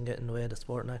storm doesn't get in the way of the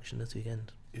sporting action this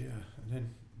weekend. Yeah, and then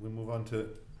we'll move on to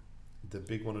the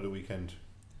big one of the weekend,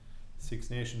 Six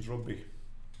Nations Rugby.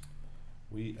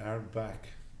 We are back,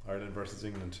 Ireland versus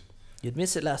England. You'd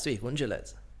miss it last week, wouldn't you,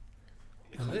 lads?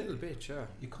 A little bit, yeah.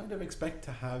 You kind of expect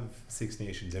to have Six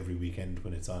Nations every weekend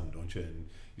when it's on, don't you? And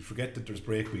you forget that there's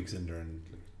break weeks in there, and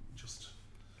just,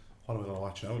 what am I going to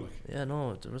watch now? Yeah,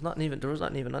 no, there was not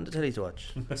even on the telly to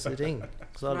watch. That's the thing.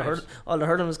 Because all the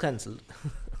hurling was cancelled.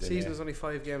 The season is only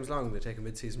 5 games long. They take a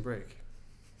mid-season break.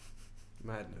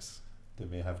 Madness. They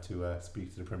may have to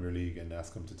speak to the Premier League and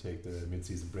ask them to take the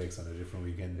mid-season breaks on a different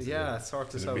weekend. Yeah, sort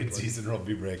this out. Mid-season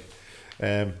rugby break.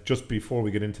 Just before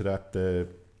we get into that, the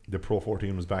Pro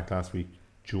 14 was back last week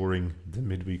during the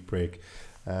midweek break.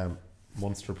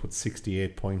 Munster put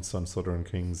 68 points on Southern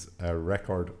Kings, a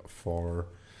record for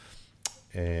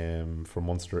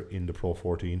Munster in the Pro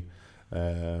 14.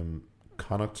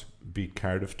 Connacht beat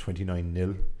Cardiff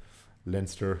 29-0.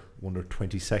 Leinster won their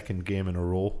 22nd game in a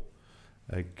row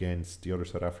against the other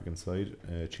South African side,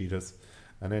 Cheetahs,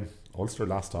 and then Ulster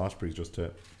lost to Ospreys just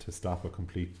to stop a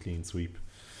complete clean sweep.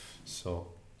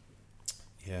 So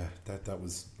yeah, that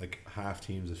was half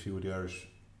teams. A few of the Irish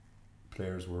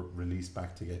players were released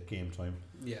back to get game time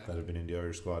that had been in the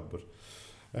Irish squad. But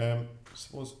I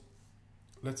suppose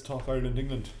let's talk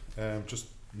Ireland-England. Just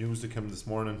news that came this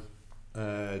morning.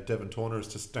 Devon Toner is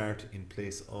to start in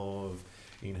place of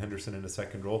Ian Henderson in the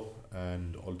second row,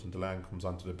 and Alton Delan comes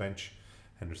onto the bench.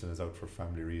 Henderson is out for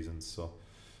family reasons, so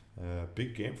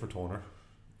big game for Toner.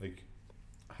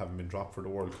 Having been dropped for the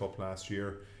World Cup last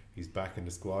year, he's back in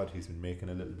the squad. He's been making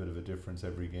a little bit of a difference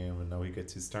every game, and now he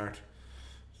gets his start.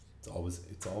 It's always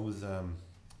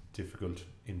difficult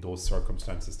in those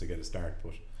circumstances to get a start.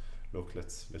 But look,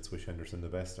 let's wish Henderson the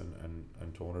best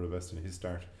and Toner the best in his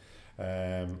start.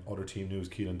 Other team news: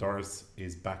 Keelan Doris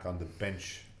is back on the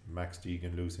bench. Max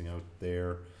Deegan losing out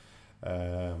there.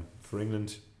 For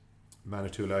England,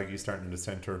 Manitou Laggy starting in the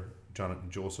centre. Jonathan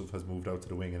Joseph has moved out to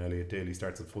the wing, and Elliot Daly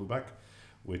starts at full back,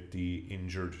 with the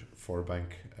injured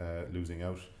Furbank losing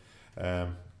out.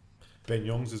 Ben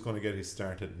Youngs is going to get his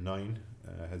start at 9.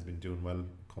 Has been doing well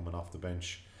coming off the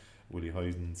bench. Willie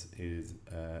Heisens is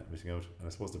missing out, and I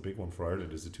suppose the big one for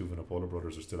Ireland is the two Vinopola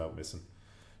brothers are still out missing,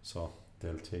 so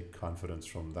they'll take confidence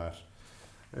from that.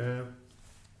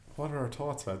 What are our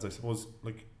thoughts, lads? I suppose,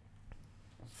 like,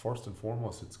 first and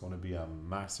foremost, it's going to be a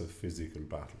massive physical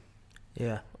battle.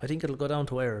 Yeah, I think it'll go down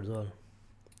to wire as well,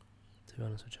 to be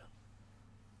honest with you.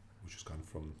 We've just gone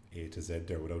from A to Z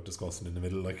there without discussing in the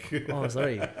middle, like. Oh,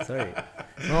 sorry.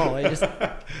 No, I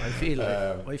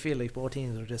feel like both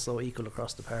teams are just so equal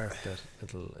across the park that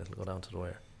it'll go down to the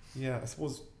wire. Yeah, I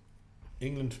suppose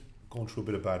England going through a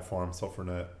bit of bad form, suffering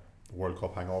a World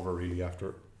Cup hangover really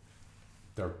after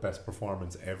their best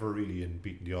performance ever really in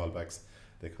beating the All Blacks.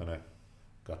 They kind of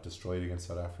got destroyed against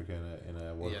South Africa in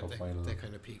a World Cup final. They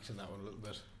kind of peaked in that one a little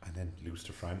bit. And then lose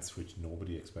to France, which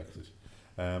nobody expected.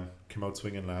 Came out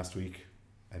swinging last week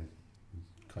and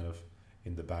kind of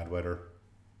in the bad weather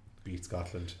beat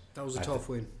Scotland. That was a tough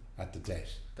win. At the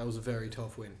death. That was a very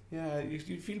tough win. Yeah, you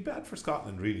feel bad for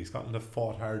Scotland really. Scotland have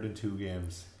fought hard in 2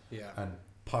 games. Yeah. And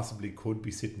possibly could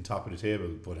be sitting top of the table,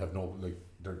 but have no, like,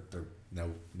 they're now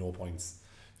no points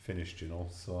finished, you know.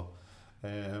 So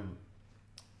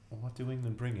what do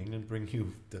England bring? England bring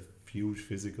you the huge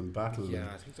physical battle. Yeah,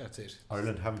 I think that's it.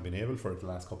 Ireland haven't been able for it the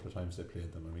last couple of times they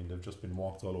played them. I mean, they've just been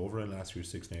walked all over in last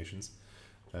year's Six Nations.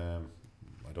 I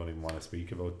don't even want to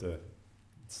speak about the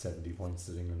 70 points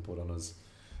that England put on us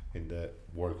in the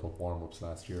World Cup warm-ups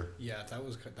last year. Yeah, that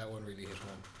one really hit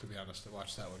home, to be honest. I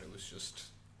watched that one. It was just,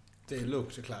 they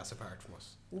looked a class apart from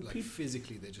us. Well, like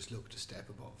physically, they just looked a step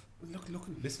above.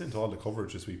 Listening to all the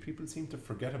coverage this week, people seem to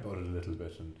forget about it a little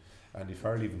bit, and Andy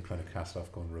Farrell even kind of cast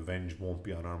off going, revenge won't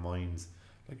be on our minds.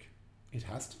 Like, it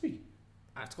has to be.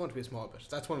 It's going to be a small bit.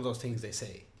 That's one of those things they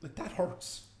say. Like, that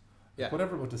hurts. Yeah. Like,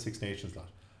 whatever about the Six Nations lot.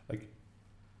 Like,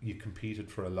 you competed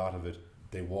for a lot of it.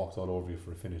 They walked all over you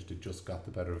for a finish. They just got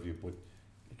the better of you, but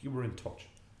like, you were in touch.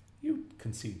 You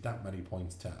concede that many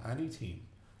points to any team,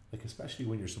 like, especially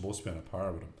when you're supposed to be on a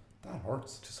par with them. That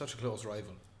hurts. To such a close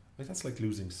rival. Like, that's like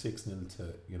losing 6-0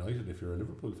 to United if you're a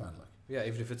Liverpool fan. Like, yeah,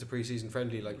 even if it's a pre-season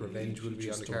friendly, like, revenge will be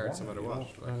on the cards no matter what.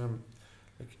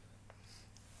 Like,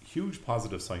 huge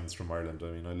positive signs from Ireland.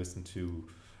 I mean, I listened to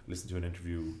an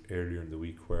interview earlier in the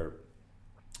week where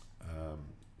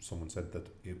someone said that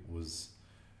it was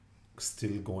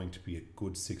still going to be a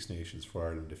good Six Nations for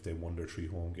Ireland if they won their 3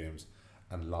 home games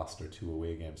and lost their 2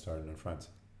 away games to Ireland and France,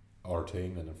 or to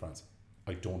England and France.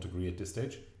 I don't agree at this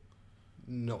stage.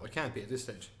 No, it can't be at this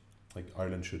stage. Like,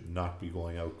 Ireland should not be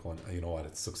going out going, you know what,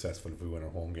 it's successful if we win our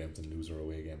home games and lose our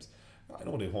away games. I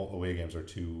know the away games are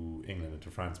to England and to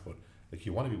France, but like,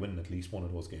 you want to be winning at least one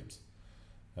of those games.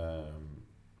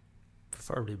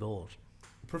 Preferably both.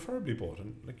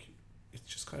 And like, it's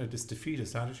just kind of this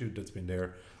defeatist attitude that's been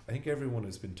there. I think everyone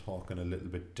has been talking a little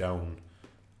bit down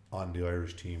on the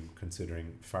Irish team,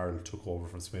 considering Farrell took over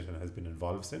from Smith and has been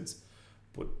involved since,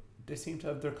 but they seem to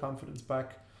have their confidence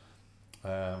back.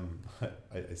 I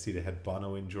see they had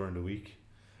Bono in during the week,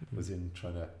 was in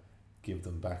trying to give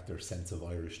them back their sense of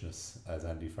Irishness, as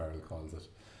Andy Farrell calls it.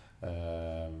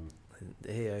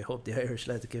 Hey, I hope the Irish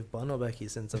like to give Bono back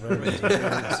his sense of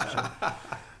Irishness.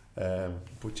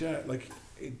 But yeah, like,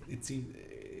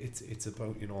 it's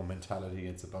about, you know, mentality,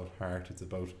 it's about heart, it's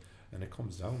about, and it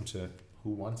comes down to who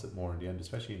wants it more in the end,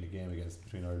 especially in the game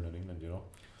between Ireland and England, you know.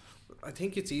 I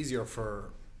think it's easier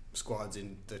for squads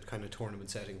in that kind of tournament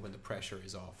setting when the pressure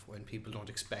is off, when people don't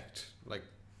expect, like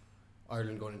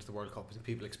Ireland going into the World Cup, I think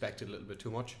people expected a little bit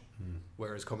too much,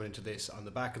 whereas coming into this on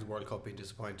the back of the World Cup being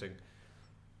disappointing,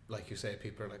 like you say,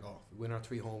 people are like, oh, win our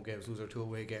 3 home games, lose our 2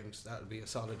 away games, that'll be a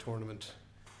solid tournament,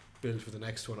 build for the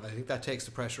next one. I think that takes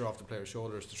the pressure off the players'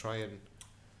 shoulders to try and...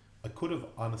 I could have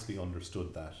honestly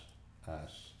understood that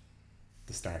at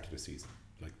the start of the season.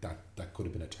 Like, that could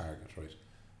have been a target, right?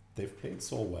 They've played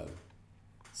so well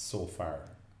so far,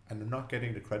 and they're not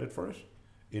getting the credit for it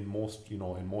in most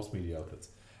media outlets.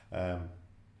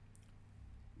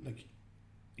 Like,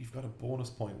 you've got a bonus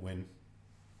point win,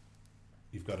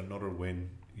 you've got another win,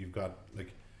 you've got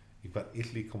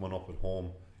Italy coming up at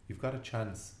home. You've got a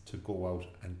chance to go out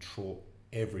and throw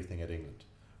everything at England,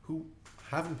 who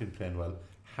haven't been playing well,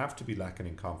 have to be lacking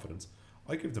in confidence.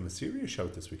 I give them a serious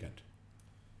shout this weekend.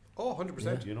 Oh,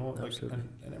 100%. You know, like, Absolutely.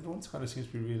 and everyone's kind of seems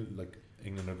to be real like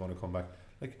England are going to come back.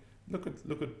 Like, look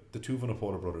at the two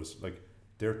Vunipola brothers. Like,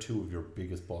 they're two of your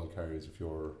biggest ball carriers if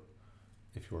you're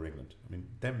England. I mean,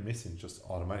 them missing just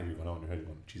automatically going out in your head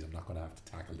going, geez, I'm not going to have to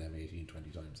tackle them 18, 20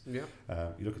 times. Yeah.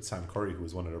 You look at Sam Curry, who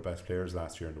was one of their best players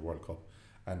last year in the World Cup,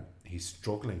 and he's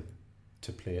struggling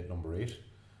to play at number 8,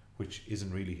 which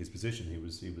isn't really his position. He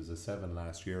was a 7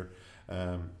 last year.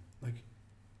 Like,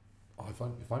 if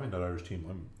I'm in that Irish team,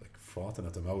 I'm like frothing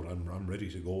at them out. I'm ready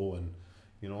to go, and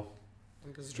you know, I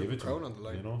think there's a give triple it to crown them, on the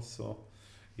line. you know. So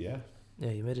yeah, Yeah,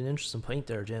 you made an interesting point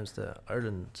there, James. That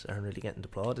Ireland aren't really getting the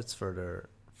plaudits for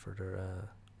their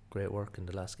great work in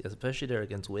the last game, especially there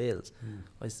against Wales.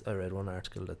 I read one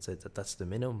article that said that that's the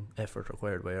minimum effort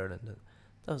required by Ireland. And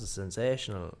that was a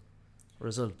sensational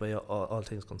result by all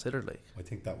things considered. Like, I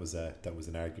think that was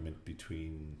an argument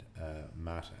between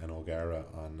Matt and O'Gara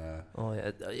on the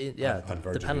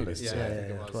Virgin panelists. Media. Yeah, I Yeah,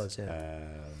 think it was. Yeah.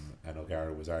 And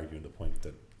O'Gara was arguing the point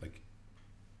that like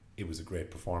it was a great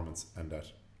performance and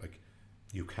that like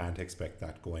you can't expect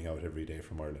that going out every day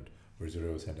from Ireland. Whereas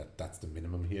Euro was saying that that's the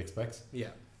minimum he expects. Yeah.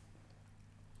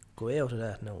 Go out of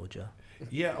that now, would you?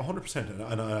 Yeah,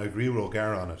 100%, and I agree with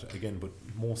O'Gara on it again. But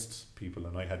most people,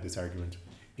 and I had this argument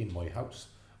in my house,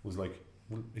 was like,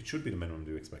 well, it should be the minimum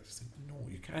you expect. I said, no,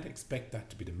 you can't expect that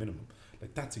to be the minimum.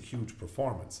 Like, that's a huge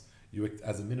performance.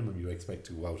 As a minimum, you expect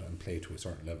to go out and play to a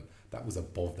certain level. That was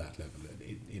above that level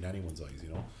in anyone's eyes, you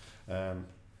know.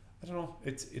 I don't know.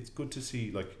 It's good to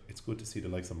see the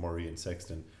likes of Murray and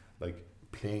Sexton like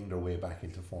playing their way back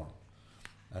into form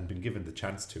and been given the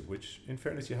chance to. Which, in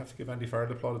fairness, you have to give Andy Farrell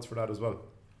the plaudits for that as well.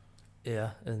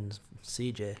 Yeah, and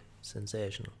CJ,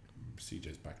 sensational.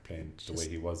 CJ's back playing the way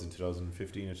he was in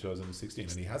 2015 and 2016,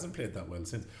 and he hasn't played that well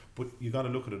since. But you got to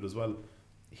look at it as well.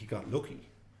 He got lucky.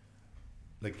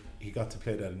 Like, he got to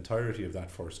play that entirety of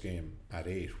that first game at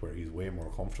 8, where he's way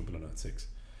more comfortable than at 6.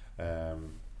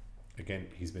 Again,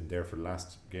 he's been there for the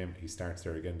last game. He starts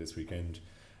there again this weekend.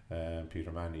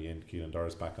 Peter Manny and Keelan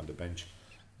Doris back on the bench.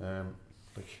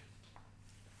 Like,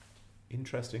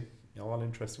 interesting, all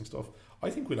interesting stuff. I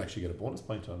think we'll actually get a bonus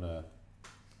point on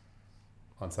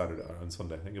Saturday or on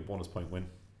Sunday. I think a bonus point win.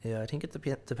 Yeah, I think it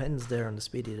depends there on the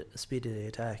speed of the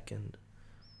attack and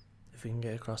if we can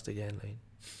get across the gain line.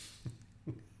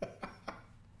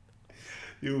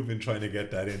 You've been trying to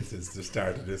get that in since the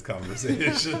start of this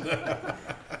conversation.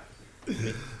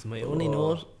 It's my only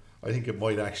note. I think it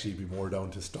might actually be more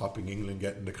down to stopping England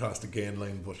getting across the gain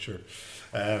line, but sure.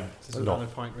 It's a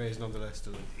valid point raised nonetheless.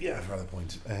 Still. Yeah, valid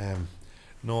point.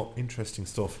 No, interesting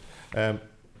stuff.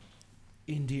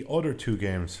 In the other two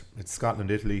games, it's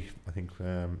Scotland-Italy. I think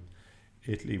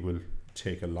Italy will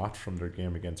take a lot from their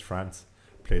game against France.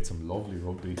 Played some lovely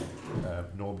rugby.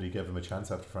 Nobody gave them a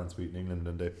chance after France beating England,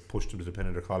 and they pushed them to the pin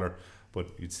of their collar. But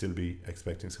you'd still be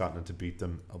expecting Scotland to beat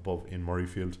them above in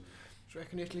Murrayfield. Do you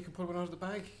reckon Italy can pull one out of the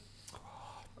bag?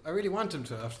 I really want them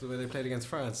to after the way they played against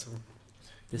France.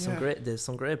 There's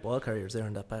some great ball carriers there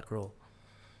in that back row.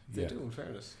 They do, in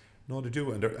fairness. No, they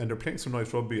do, and they're playing some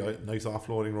nice rugby, nice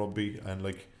offloading rugby, and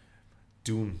like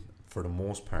doing for the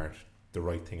most part the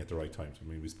right thing at the right times. I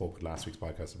mean, we spoke last week's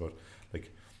podcast about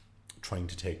like trying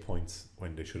to take points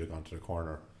when they should have gone to the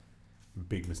corner.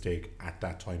 Big mistake at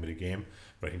that time of the game,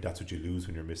 but I think that's what you lose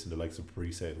when you're missing the likes of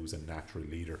Parise, who's a natural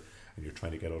leader, and you're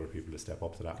trying to get other people to step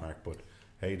up to that mark. But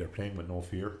hey, they're playing with no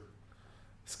fear.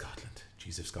 Scotland,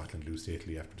 geez, if Scotland lose to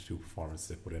Italy after the two performances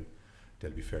they put in,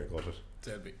 they'll be fair gutted.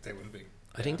 They will be.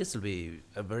 I think this will be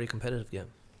a very competitive game.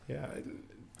 Yeah,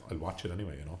 I'll watch it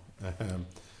anyway, you know.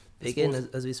 Again,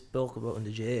 as we spoke about in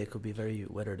the GA, it could be very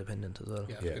weather dependent as well.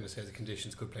 Yeah, I was going to say the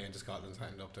conditions could play into Scotland's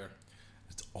hand up there.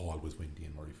 It's always windy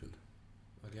in Murrayfield.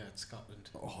 Well, yeah, it's Scotland.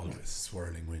 Always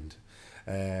swirling wind.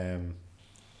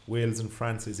 Wales and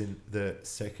France is in the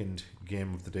second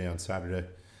game of the day on Saturday.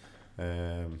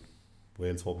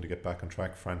 Wales hoping to get back on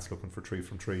track. France looking for 3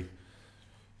 from 3.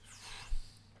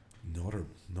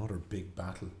 Another big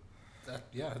battle.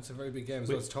 It's a very big game as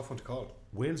well. It's a tough one to call.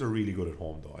 Wales are really good at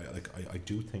home, though. I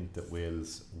do think that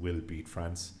Wales will beat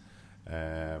France.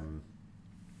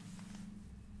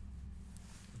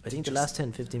 I think the last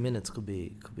 10-15 minutes could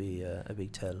be a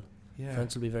big tell. Yeah.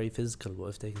 France will be very physical, but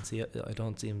if they can see, I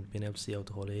don't see them being able to see out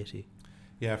the whole 80.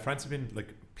 Yeah, France have been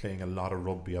like playing a lot of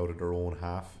rugby out of their own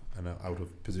half and out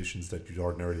of positions that you'd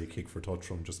ordinarily kick for touch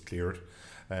from, just clear it.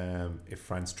 If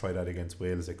France try that against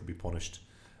Wales, they could be punished.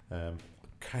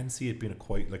 Can see it being a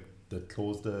quite like they'll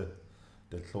close the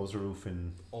roof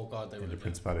in the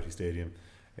Principality Stadium.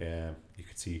 You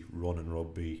could see running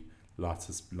rugby, lots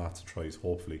of tries.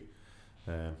 Hopefully,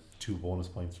 2 bonus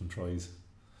points from tries.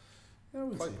 Yeah,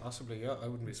 we'll Quite see. possibly, yeah. I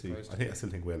wouldn't be See, surprised. I still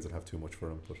think Wales will have too much for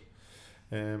him, but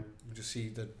You just see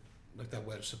that, like, that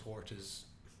Welsh support is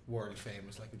world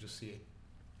famous. Like, you just see it.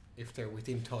 If they're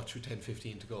within touch with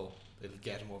 10-15 to go, it'll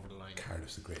get them over the line.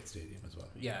 Cardiff's a great stadium as well.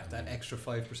 Yeah, that extra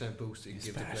 5% boost you can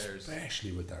give the players.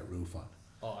 Especially with that roof on.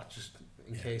 Oh, it just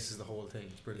encases the whole thing.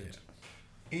 It's brilliant.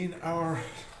 In our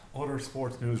other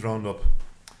sports news roundup,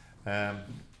 I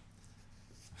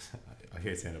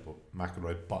hate saying it, but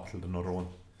McIlroy bottled another one.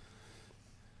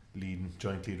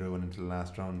 Joint leader went into the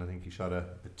last round. I think he shot a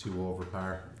 2 over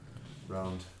par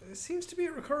round. It seems to be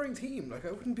a recurring theme. Like,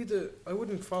 I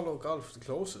wouldn't follow golf the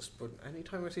closest, but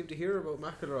anytime I seem to hear about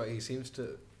McIlroy, he seems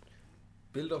to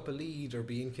build up a lead or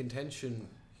be in contention.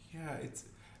 Yeah, it's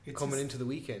coming into the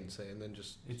weekend, say, and then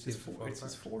just it's his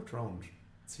fourth round.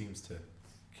 It seems to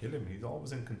kill him. He's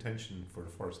always in contention for the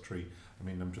first 3. I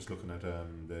mean, I'm just looking at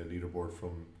the leaderboard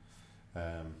from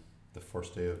the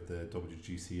first day of the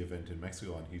WGC event in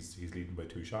Mexico, and he's leading by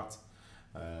 2 shots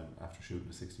after shooting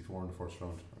a 64 in the first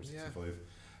round, or 65.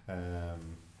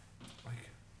 Like,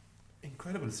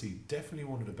 incredible to see. Definitely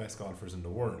one of the best golfers in the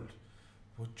world,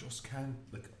 but just can't.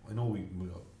 Like, I know we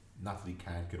not that he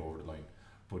can't get over the line,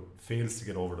 but fails to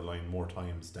get over the line more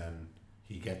times than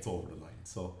he gets over the line.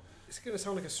 So it's going to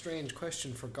sound like a strange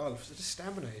question for golf. Is it a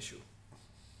stamina issue?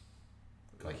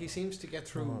 Like, he seems to get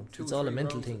through 2 it's all a 3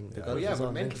 mental rounds. thing.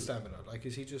 But mental stamina. Like,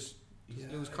 is he just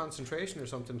lose concentration or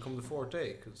something come the 4th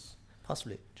day? Cause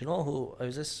Possibly. Do you know who I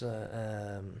was this?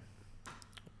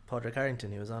 Padraig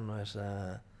Harrington. He was on with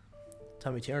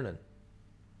Tommy Tiernan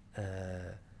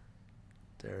there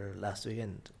last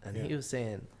weekend, and he was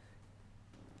saying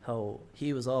how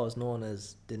he was always known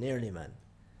as the nearly man.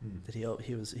 That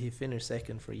he finished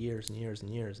second for years and years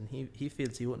and years, and he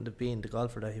feels he wouldn't have been the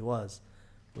golfer that he was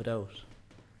without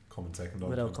coming second.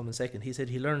 Coming second. He said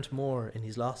he learned more in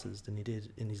his losses than he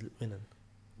did in his winning.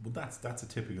 Well, that's a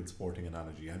typical sporting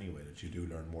analogy anyway, that you do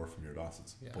learn more from your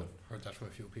losses. Yeah, but I've heard that from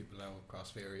a few people now across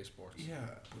various sports. Yeah,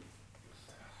 but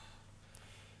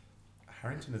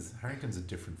Harrington's a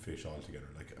different fish altogether.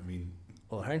 Like, I mean,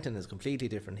 Harrington is completely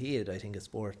different. He had, I think, a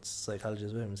sports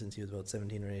psychologist with him since he was about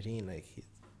 17 or 18. Like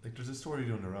there's a story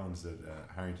doing the rounds that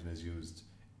Harrington has used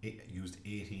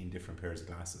 18 different pairs of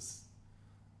glasses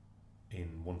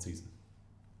in one season,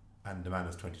 and the man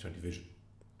has 20/20 vision.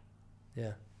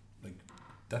 Yeah, like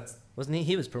that's wasn't he?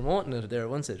 He was promoting it there at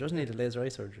one stage, wasn't he? The laser eye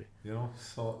surgery. You know,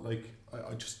 so like I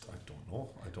don't know.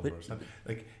 I don't understand.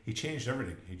 Like, he changed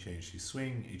everything. He changed his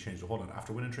swing. He changed the whole lot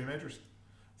after winning 3 majors.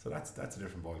 So that's a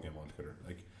different ball game altogether.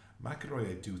 Like, McIlroy,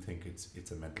 I do think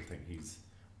it's a mental thing. He's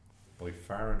by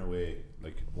far and away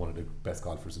like one of the best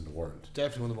golfers in the world.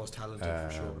 Definitely one of the most talented,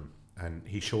 for sure. And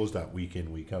he shows that week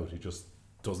in, week out. He just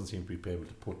doesn't seem to be able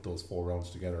to put those 4 rounds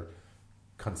together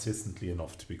consistently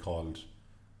enough to be called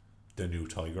the new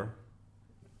Tiger.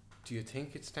 Do you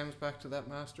think it stems back to that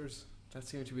Masters? That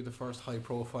seemed to be the first high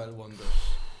profile one that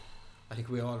I think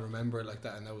we all remember like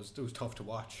that, and it was tough to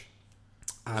watch.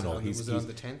 I know, was it on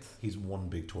the 10th? He's won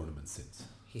big tournaments since.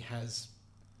 He has,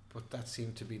 but that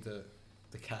seemed to be the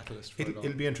catalyst for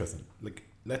it'll be interesting. Like,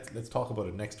 let's talk about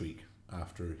it next week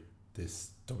after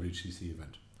this WGC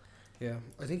event. Yeah,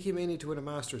 I think he may need to win a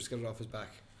Masters to get it off his back.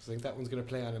 I think that one's going to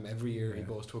play on him every year. He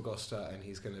goes to Augusta and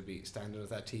he's going to be standing at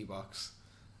that tee box.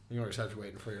 You know yourself, you're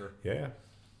waiting for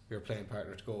your playing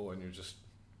partner to go, and you're just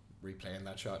replaying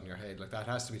that shot in your head. Like, that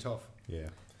has to be tough. Yeah.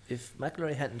 If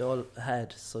McIlroy hadn't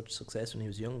had such success when he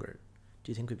was younger,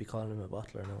 do you think we'd be calling him a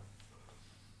bottler now?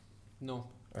 No.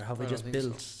 Or have we just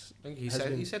built? So. I think he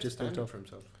set the standard for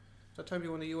himself. That time he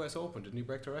won the US Open, didn't he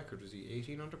break the record? Was he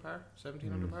 18 under par,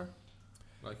 17 under par?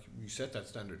 Like, you set that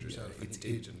standard yourself.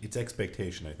 It's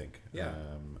expectation, I think. Yeah.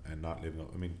 And not living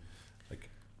up. I mean, like,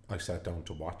 I sat down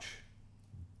to watch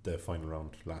the final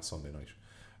round last Sunday night,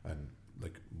 and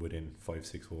like within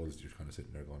 5-6 holes, you're kind of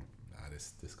sitting there going,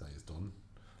 this guy is done.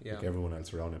 Yeah. Like everyone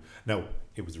else around him. Now,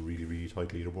 it was a really, really tight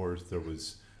leaderboard. There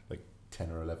was like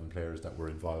 10 or 11 players that were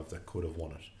involved that could have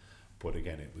won it. But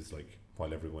again, it was like,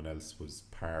 while everyone else was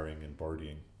parring and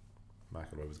birdieing,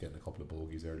 McIlroy was getting a couple of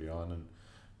bogeys early on and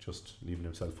just leaving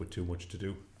himself with too much to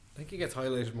do. I think he gets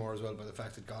highlighted more as well by the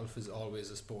fact that golf is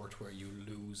always a sport where you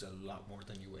lose a lot more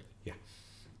than you win. Yeah.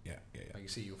 Like, you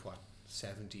see, you've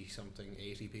 70 something,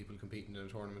 80 people competing in a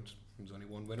tournament. There's only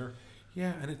one winner.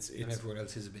 Yeah, and and everyone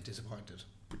else is a bit disappointed.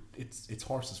 It's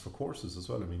horses for courses as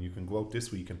well. I mean, you can go out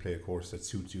this week and play a course that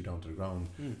suits you down to the ground,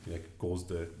 like goes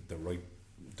the right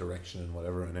direction and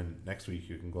whatever, and then next week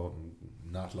you can go out and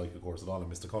not like a course at all and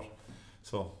miss the cut.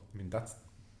 So I mean, that's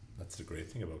the great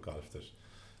thing about golf, that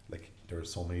like there are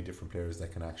so many different players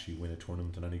that can actually win a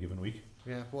tournament in any given week.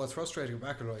 Yeah, what's frustrating with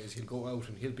McIlroy is he'll go out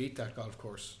and he'll beat that golf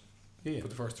course Yeah. for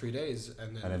the first 3 days,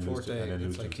 and then And the then fourth lose to- and day then it's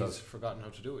lose to like himself. he's forgotten how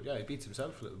to do it. Yeah, he beats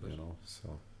himself a little bit. You know,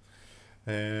 so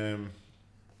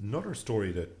another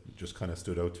story that just kind of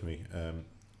stood out to me,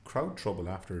 crowd trouble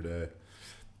after the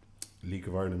League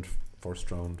of Ireland first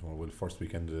round, or well, first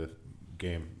weekend of the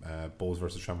game, Bows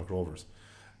versus Shamrock Rovers,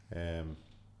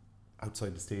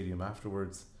 outside the stadium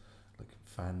afterwards, like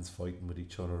fans fighting with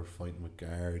each other, fighting with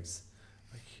guards.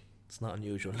 Like, It's not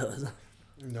unusual, though, is it?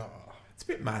 No. it's a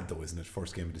bit mad though, isn't it?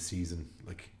 First game of the season,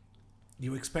 like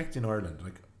you expect in Ireland,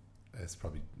 like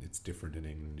it's different in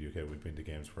England, UK. We've been to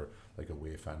games where like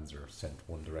away fans are sent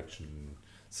one direction,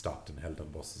 stopped and held on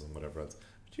buses and whatever else.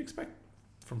 But you expect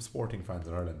from sporting fans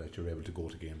in Ireland that you're able to go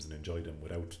to games and enjoy them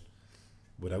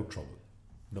without trouble,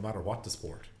 no matter what the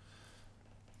sport.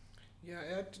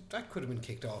 Yeah, that could have been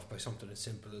kicked off by something as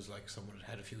simple as like someone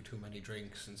had a few too many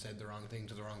drinks and said the wrong thing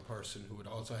to the wrong person who had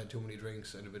also had too many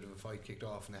drinks, and a bit of a fight kicked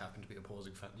off, and they happened to be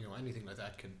opposing fan. You know, anything like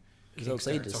that can. It was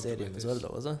outside kickstart the something stadium like as this. well,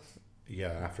 though, was it? Yeah,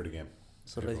 after the game.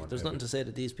 So Everyone- like, there's nothing to say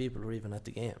that these people were even at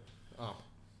the game. Oh.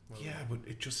 Well, Yeah, but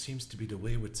it just seems to be the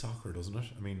way with soccer, doesn't it?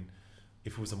 I mean,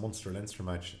 if it was a Munster-Leinster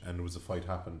match and there was a fight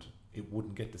happened, it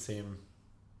wouldn't get the same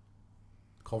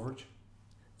coverage.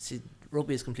 See,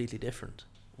 rugby is completely different.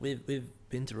 We've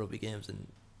been to rugby games, and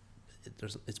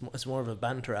it's more of a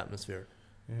banter atmosphere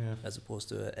Yeah. as opposed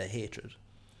to a hatred.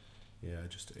 Yeah,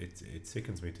 it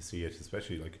sickens me to see it,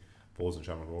 especially like Bows and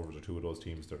Shamrock Rovers are two of those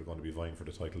teams that are going to be vying for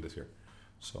the title this year.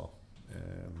 So,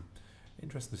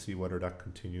 interesting to see whether that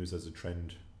continues as a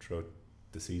trend throughout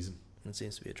the season. It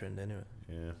seems to be a trend anyway.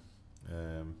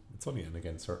 Yeah, it's only and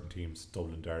again certain teams,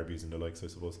 Dublin derbies and the likes, I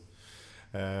suppose.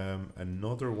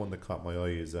 Another one that caught my eye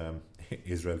is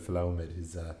Israel Folau made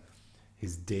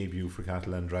his debut for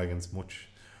Catalan Dragons, much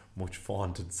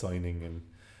vaunted signing, and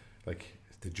like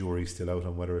the jury's still out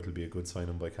on whether it'll be a good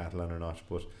signing by Catalan or not.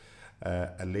 But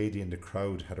a lady in the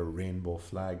crowd had a rainbow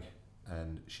flag,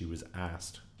 and she was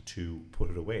asked to put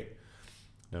it away.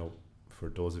 Now, for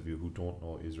those of you who don't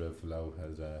know, Israel Folau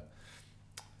has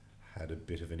had a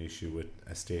bit of an issue with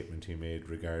a statement he made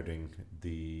regarding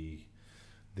the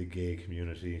gay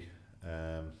community,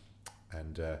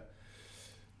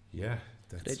 yeah.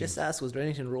 They just asked, was there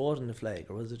anything wrote on the flag,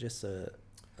 or was it just a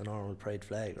normal pride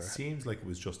flag? Or Seems like it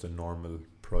was just a normal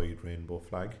pride rainbow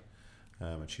flag,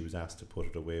 and she was asked to put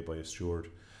it away by a steward.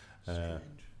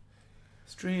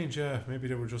 Strange, yeah. Maybe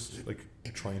they were just like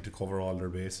trying to cover all their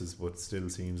bases, but still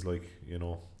seems like, you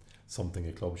know, something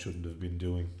a club shouldn't have been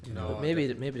doing. You No, know? But maybe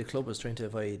the club was trying to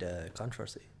avoid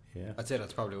controversy. Yeah. I'd say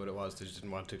that's probably what it was. They just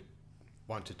didn't want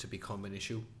it to become an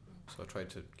issue, so I tried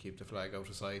to keep the flag out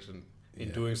of sight, and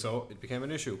in doing so, it became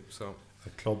an issue. So A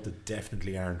club that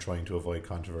definitely aren't trying to avoid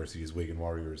controversy is Wigan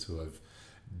Warriors, who have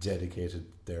dedicated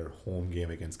their home game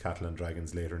against Catalan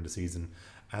Dragons later in the season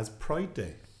as Pride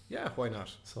Day. yeah, why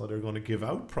not? So they're going to give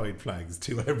out pride flags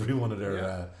to every one of their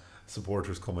Yeah.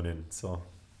 supporters coming in. So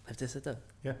Have they said that?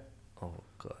 Yeah. Oh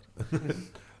God.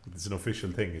 it's an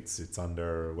official thing. It's on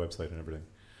their website and everything.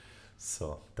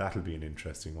 So that'll be an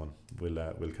interesting one.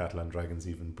 Will Catalan Dragons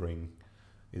even bring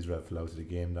Israel Folau to the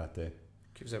game that day?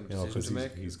 Gives them a You know, decision because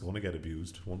to make. he's going to get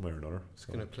abused one way or another. It's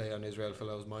going to play on Israel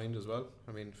Folau's mind as well.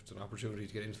 I mean, if it's an opportunity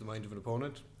to get into the mind of an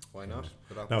opponent, why not?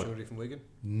 Good opportunity from Wigan.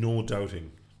 No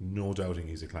doubting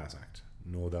he's a class act.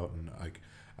 No doubting, like,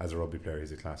 as a rugby player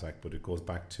he's a class act, but it goes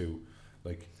back to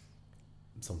like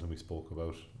something we spoke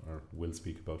about or will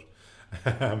speak about.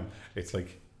 It's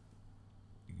like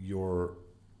your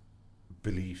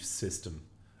belief system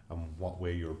and what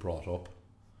way you're brought up,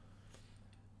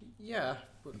 Yeah,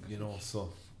 but you know.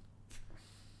 So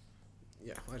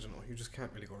yeah, I don't know. You just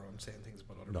can't really go around saying things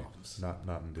about other no, people's not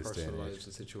in this day personal and age. lives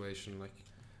and situation. Like,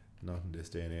 Not in this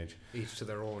day and age. each to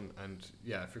their own. And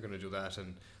yeah, if you're going to do that,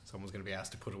 and someone's going to be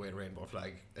asked to put away a rainbow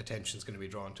flag, attention's going to be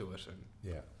drawn to it.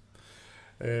 And Yeah.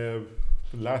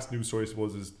 The last news story, I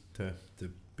suppose, is the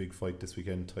big fight this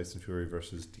weekend: Tyson Fury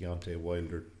versus Deontay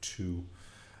Wilder 2.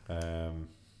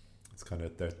 It's kind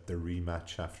of the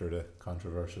rematch after the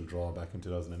controversial draw back in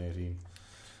 2018.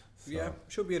 So, yeah,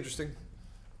 should be interesting.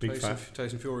 big fan.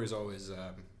 Tyson Fury is always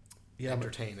Yeah,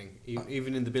 entertaining,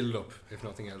 even in the build-up, if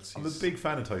nothing else. I'm a big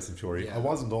fan of Tyson Fury. Yeah. I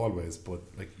wasn't always, but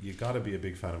like you got to be a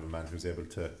big fan of a man who's able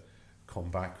to come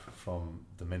back from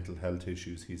the mental health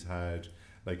issues he's had,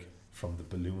 like from the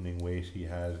ballooning weight he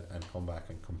had, and come back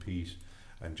and compete,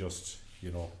 and just,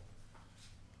 you know,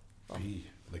 be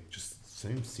like, just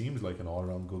seems like an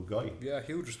all-round good guy. Yeah,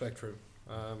 huge respect for him.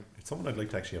 It's someone I'd like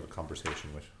to actually have a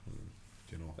conversation with,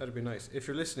 you know. That'd be nice. If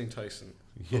you're listening, Tyson,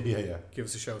 Yeah. give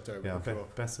us a shout there. Yeah, We'll go.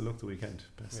 best of luck the weekend.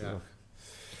 Best of Yeah. luck.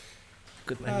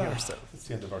 Good man yourself. That's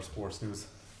the end of our sports news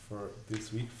for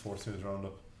this week. Sports news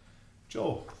roundup.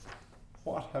 Joe,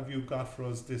 what have you got for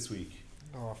us this week?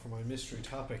 Oh, for my mystery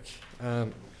topic.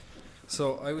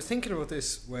 So I was thinking about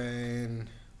this when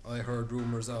I heard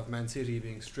rumours of Man City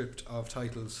being stripped of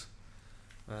titles,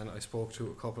 and I spoke to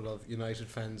a couple of United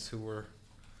fans who were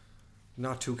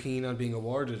not too keen on being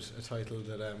awarded a title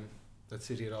that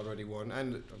City had already won,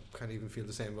 and I can't even feel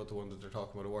the same about the one that they're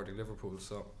talking about awarding Liverpool.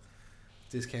 So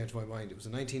this came to my mind. It was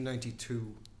the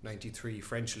 1992-93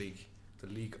 French League, the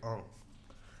Ligue 1.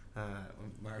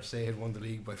 Marseille had won the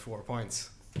league by 4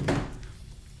 points.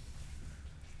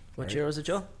 What year was it,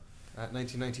 Joe?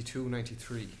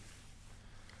 1992-93.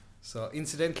 So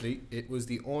incidentally, it was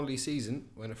the only season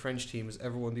when a French team has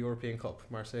ever won the European Cup.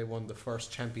 Marseille won the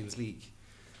first Champions League,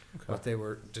 but they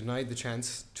were denied the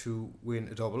chance to win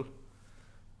a double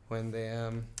when they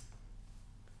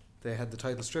had the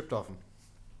title stripped off them.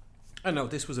 And now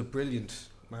this was a brilliant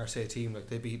Marseille team. Like,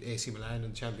 they beat AC Milan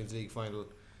in the Champions League final.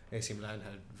 AC Milan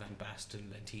had Van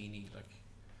Basten, Lentini, like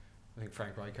I think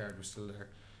Frank Rijkaard was still there.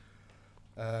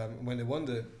 When they won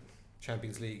the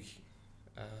Champions League,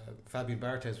 Fabien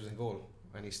Barthez was in goal,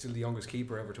 and he's still the youngest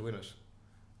keeper ever to win it.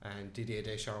 And Didier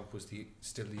Deschamps was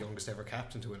still the youngest ever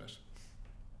captain to win it.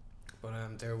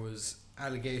 But there was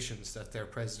allegations that their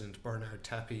president Bernard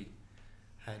Tapie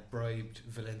had bribed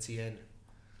Valenciennes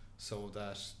so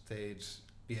that they'd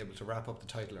be able to wrap up the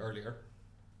title earlier.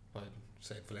 But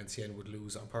say Valenciennes would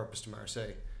lose on purpose to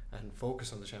Marseille and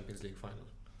focus on the Champions League final.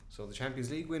 So the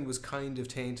Champions League win was kind of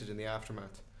tainted in the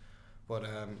aftermath. But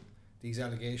these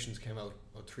allegations came out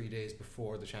about 3 days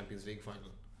before the Champions League final.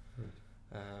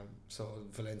 So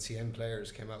Valenciennes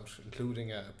players came out,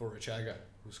 including Burruchaga,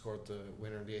 who scored the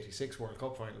winner in the 86 World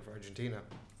Cup final for Argentina.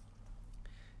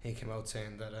 He came out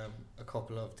saying that a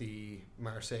couple of the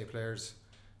Marseille players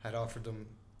had offered them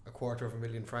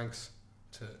 £250,000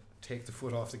 to take the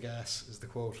foot off the gas, is the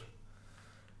quote.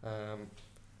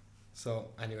 So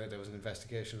anyway, there was an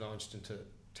investigation launched into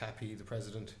Tapie, the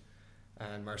president,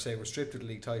 and Marseille were stripped of the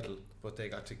league title, but they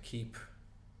got to keep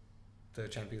the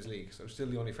Champions League. So still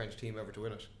the only French team ever to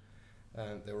win it.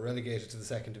 They were relegated to the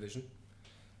second division,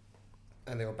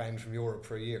 and they were banned from Europe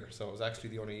for a year. So it was actually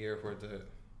the only year where the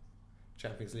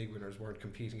Champions League winners weren't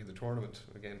competing in the tournament.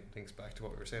 Again, links back to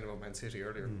what we were saying about Man City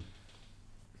earlier.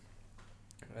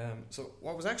 So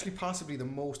what was actually possibly the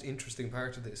most interesting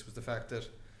part of this was the fact that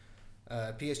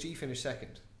PSG finished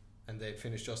second, and they'd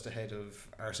finished just ahead of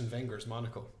Arsene Wenger's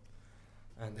Monaco,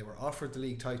 and they were offered the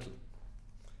league title,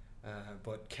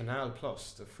 but Canal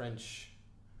Plus, the French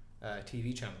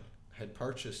TV channel, had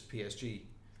purchased PSG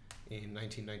in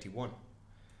 1991,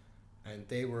 and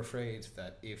they were afraid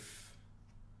that if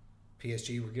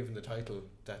PSG were given the title,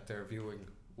 that their viewing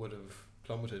would have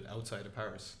plummeted outside of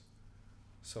Paris.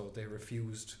 So they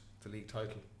refused the league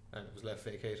title, and it was left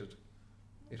vacated.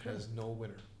 It has no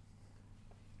winner.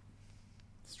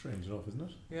 Strange enough, isn't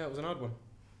it? Yeah, it was an odd one.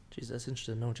 Jeez, that's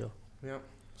interesting, no, Joe. Yeah,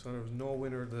 so there was no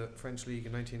winner of the French league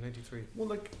in 1993. Well,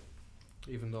 like,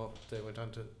 even though they went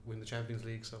on to win the Champions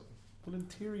League. So, well, in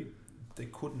theory, they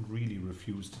couldn't really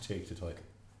refuse to take the title.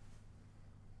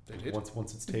 They did.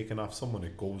 Once it's taken off someone,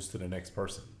 it goes to the next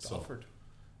person. It's offered.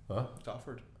 Huh? It's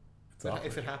offered. It's offered.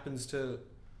 If it happens to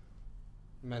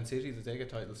Man City that they get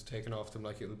titles taken off them,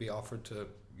 like, it will be offered to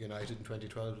United in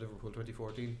 2012, Liverpool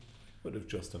 2014. Would have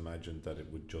just imagined that it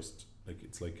would just, like,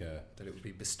 it's like a... That it would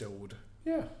be bestowed.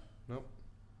 Yeah. No.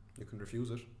 You can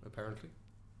refuse it, apparently.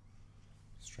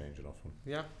 Strange enough one.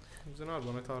 Yeah, it was an odd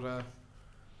one. I thought...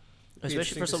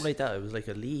 Especially for something like that, it was like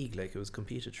a league, like it was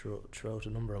competed throughout a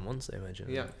number of months, I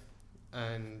imagine. Yeah.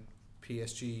 And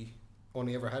PSG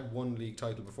only ever had one league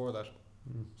title before that.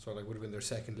 So like would have been their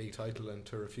second league title, and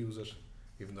to refuse it,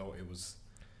 even though it was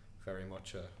very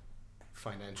much a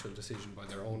financial decision by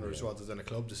their owners rather than a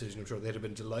club decision, I'm sure they'd have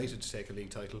been delighted to take a league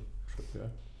title. Yeah.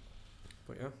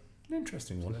 But yeah, an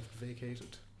interesting one. Left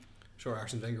vacated. Sure,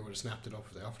 Arsene Wenger would have snapped it up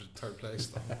if they offered it third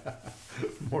place.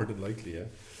 More than likely, yeah.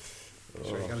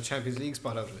 Sure, he got a Champions League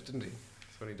spot out of it, didn't he?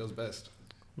 That's what he does best.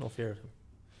 No fear of him.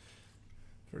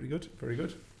 Very good, very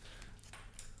good.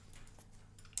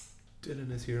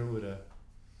 Dylan is here with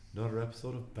another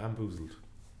episode of Bamboozled.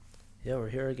 Yeah, we're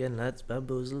here again, lads.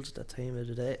 Bamboozled, that time of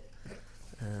the day.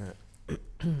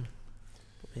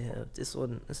 Yeah, this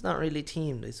one, it's not really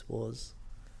themed, I suppose.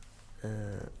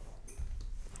 To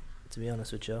be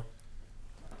honest with you,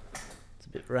 it's a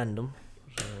bit random,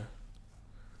 but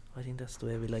I think that's the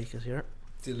way we like it here.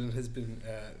 Dylan has been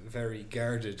very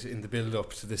guarded in the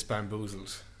build-up to this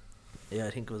Bamboozled. Yeah, I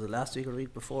think it was the last week or the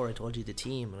week before I told you the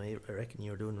team, and I reckon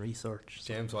you were doing research.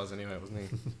 So. James was anyway, wasn't he?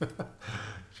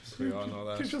 We all know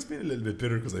that. You've just been a little bit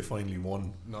bitter because I finally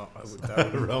won. No, I would.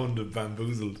 That round of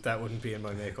Bamboozled. That wouldn't be in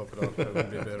my makeup at all. I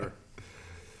wouldn't be bitter.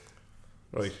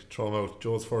 Right, throw him out.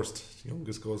 Joe's first.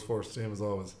 Youngest goes first, same as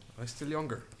always. I'm still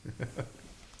younger.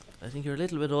 I think you're a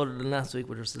little bit older than last week,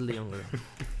 but you're still younger.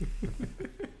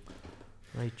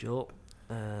 Right, Joe.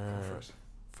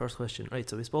 First question. Right,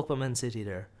 so we spoke about Man City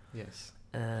there. Yes.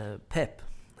 Pep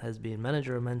has been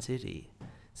manager of Man City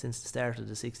since the start of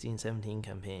the 16-17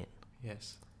 campaign.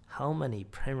 Yes. How many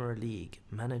Premier League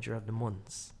Manager of the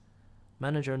Month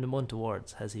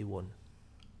awards has he won?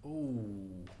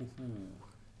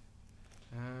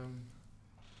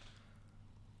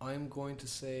 I'm going to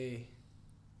say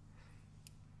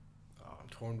I'm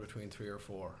torn between 3 or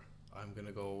 4. I'm going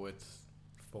to go with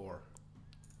 4.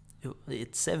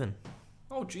 It's 7.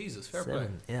 Oh Jesus, fair play.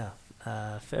 7, yeah.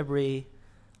 February,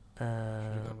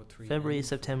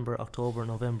 September, October,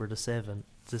 November,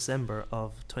 December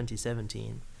of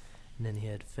 2017, and then he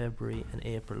had February and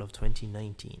April of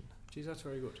 2019. Jeez, that's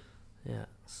very good. Yeah,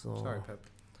 so Sorry, Pep.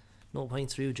 no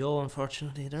points for you, Joe,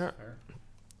 unfortunately there.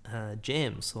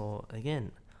 James, so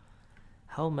again,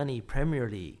 how many Premier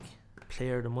League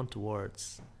Player of the Month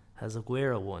awards has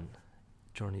Aguero won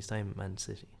during his time at Man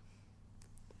City?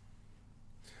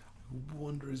 I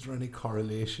wonder, is there any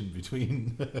correlation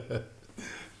between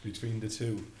between the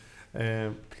two?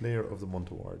 Player of the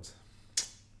Month awards.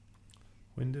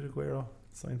 When did Aguero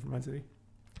sign for Man City?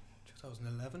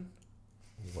 2011.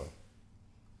 Well,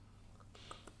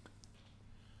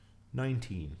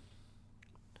 19.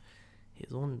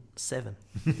 He's won 7.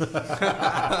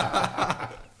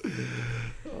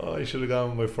 Oh, I should have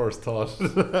gone with my first thought.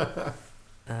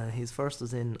 His first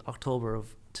was in October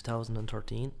of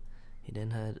 2013. He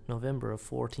then had November of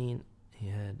 14. He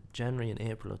had January and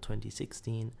April of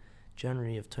 2016,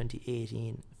 January of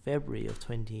 2018, February of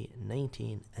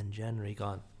 2019, and January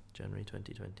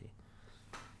 2020.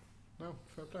 No,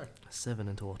 fair play. 7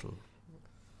 in total.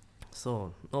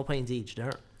 So, no points each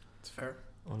there. It's fair.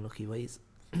 Unlucky ways.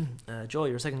 Joe,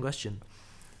 your second question.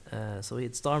 So he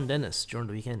had Storm Dennis during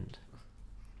the weekend.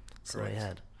 So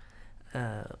Correct. I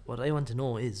had. What I want to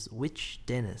know is, which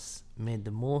Dennis made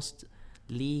the most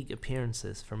league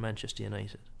appearances for Manchester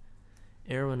United?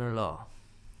 Irwin or Law?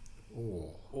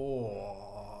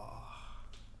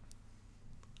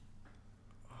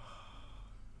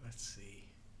 Let's see.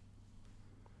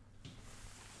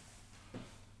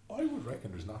 I would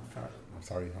reckon there's not far. I'm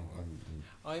sorry.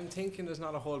 I'm thinking there's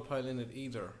not a whole pile in it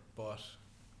either, but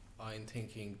I'm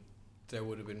thinking there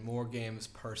would have been more games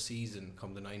per season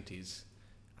come the 90s,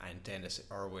 and Dennis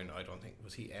Irwin, I don't think,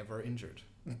 was he ever injured?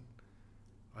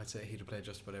 I'd say he'd have played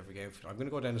just about every game. I'm going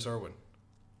to go Dennis Irwin.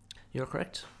 You're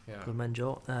correct. Yeah. Good man,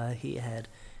 Joe. He had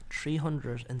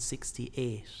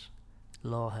 368.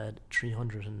 Law had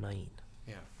 309.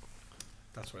 Yeah.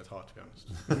 That's what I thought, to be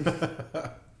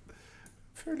honest.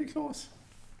 Fairly close.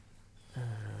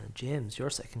 James, your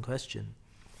second question.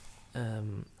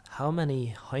 How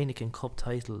many Heineken Cup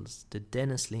titles did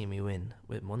Dennis Leamy win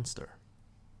with Munster?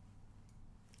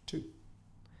 2.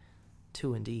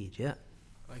 2 indeed, yeah.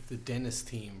 Like the Dennis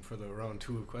team for the round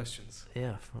 2 of questions.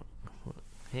 Yeah.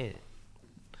 Hey,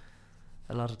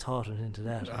 a lot of thought went into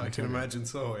that. I can imagine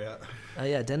so, yeah.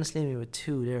 Yeah, Dennis Leamy with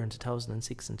 2 there in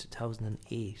 2006 and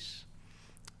 2008.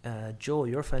 Joe,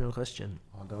 your final question.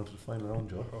 On down to the final round,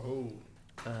 Joe.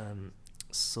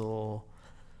 So,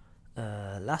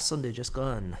 last Sunday just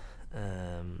gone,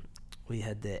 we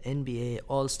had the NBA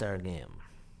All-Star Game.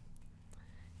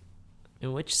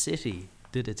 In which city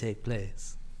did it take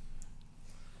place?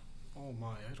 Oh my,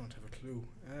 I don't have a clue.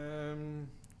 I'm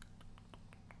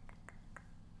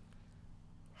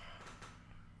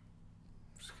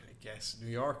just going to guess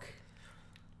New York.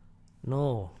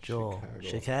 No, Joe.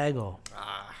 Chicago.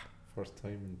 First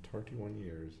time in 31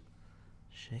 years.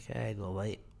 Chicago,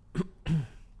 right?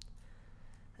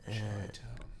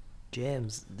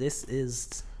 James, this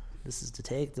is to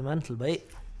take the mantle, mate.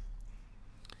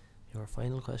 Your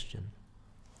final question.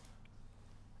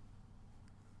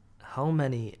 How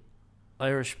many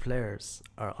Irish players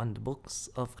are on the books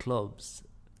of clubs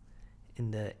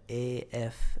in the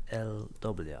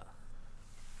AFLW?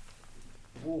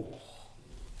 Oh.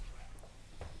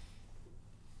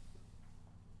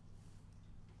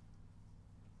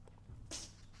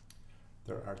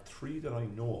 There are 3 that I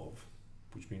know of,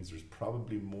 which means there's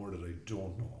probably more that I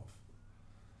don't know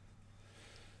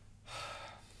of.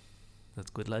 That's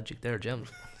good logic there,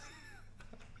 James.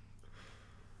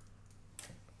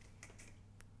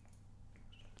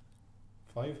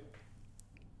 Five?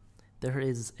 There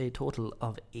is a total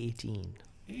of 18.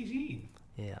 18?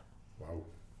 Yeah. Wow.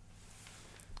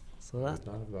 So that I'd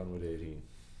not have gone with 18.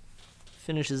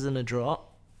 finishes in a draw.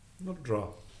 Not a draw.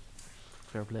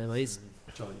 Fair play, boys.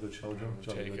 Jolly good show, Joe.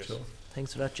 Jolly Take good it. show.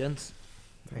 Thanks for that, gents.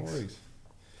 No Thanks. worries.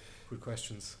 Good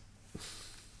questions.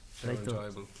 Very Like the-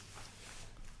 enjoyable.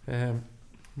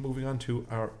 Moving on to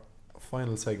our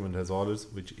final segment, as always,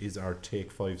 which is our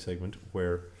Take 5 segment,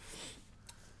 where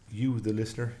you, the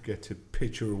listener, get to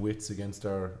pitch your wits against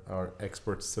our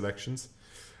expert selections.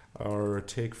 Our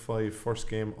Take 5 first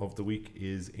game of the week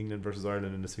is England versus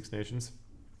Ireland in the Six Nations.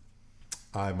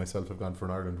 I myself have gone for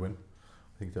an Ireland win.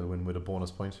 I think they'll win with a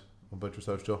bonus point. What about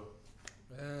yourself, Joe?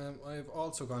 I've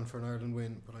also gone for an Ireland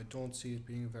win, but I don't see it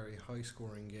being a very high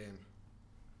scoring game.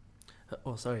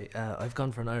 Oh, sorry. I've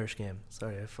gone for an Irish game.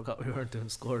 Sorry, I forgot we weren't doing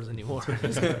scores anymore.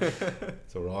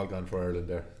 So we're all gone for Ireland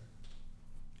there.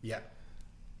 Yeah.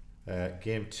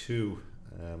 Game 2,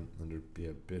 and there'd be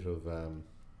a bit of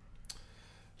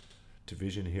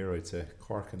division here, I'd say.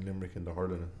 Cork and Limerick in the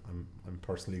hurling. I'm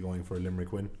personally going for a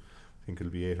Limerick win. I think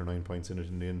it'll be 8 or 9 points in it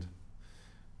in the end.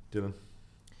 Dylan?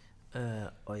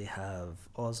 I have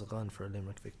also gone for a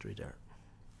Limerick victory there.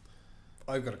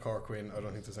 I've got a Cork win. I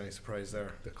don't think there's any surprise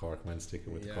there. The Cork men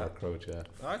sticking with Yeah. the Cork crowd, yeah.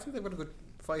 I think they've got a good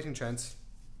fighting chance.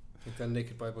 I think they'll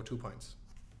nick it by about 2 points.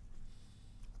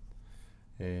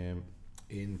 In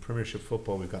Premiership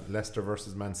football, we've got Leicester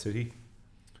versus Man City.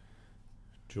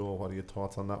 Joe, what are your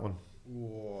thoughts on that one?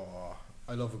 Whoa,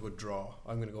 I love a good draw.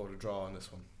 I'm going to go with a draw on this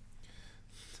one.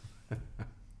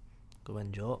 Go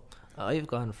in, Joe. I've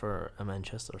gone for a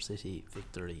Manchester City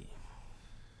victory.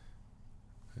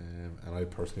 And I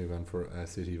personally went for a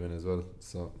City win as well.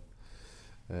 So,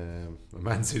 a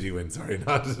Man City win, sorry,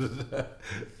 not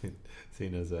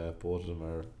seen as both of them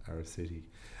are City.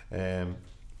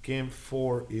 Game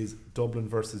 4 is Dublin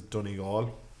versus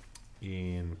Donegal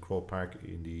in Croke Park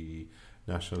in the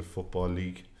National Football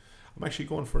League. I'm actually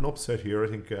going for an upset here. I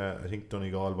think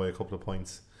Donegal by a couple of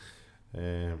points.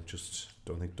 Just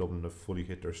don't think Dublin have fully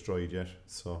hit their stride yet.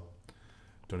 So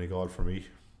Donegal for me.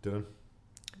 Dylan?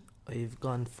 I've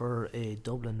gone for a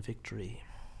Dublin victory.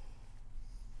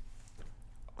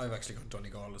 I've actually got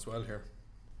Donegal as well here.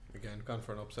 Again, gone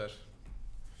for an upset.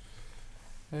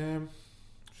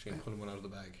 Just going to pull one out of the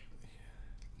bag.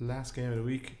 Last game of the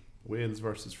week, Wales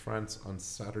versus France on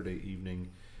Saturday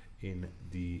evening in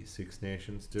the Six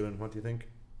Nations. Dylan, what do you think?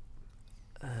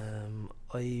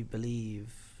 I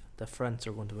believe that France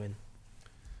are going to win.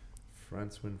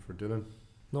 France win for Dylan.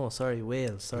 No, sorry,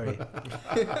 Wales, sorry.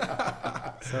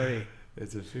 Sorry.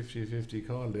 It's a 50-50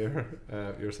 call there.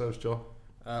 Yourself, Joe?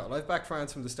 Well, I've backed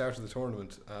France from the start of the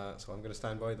tournament, so I'm going to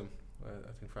stand by them.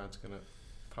 I think France is going to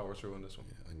power through on this one.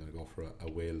 Yeah, I'm going to go for a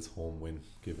Wales home win,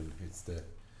 given it's the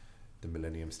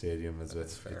Millennium Stadium, as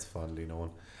it's fondly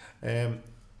known.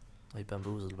 I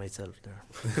bamboozled myself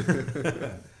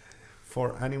there.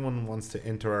 For anyone who wants to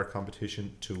enter our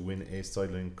competition to win a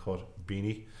Sideline Cut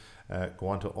beanie, go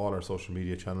on to all our social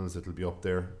media channels. It'll be up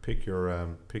there. Pick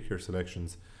your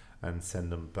selections and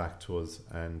send them back to us,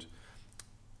 and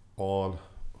all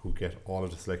who get all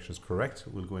of the selections correct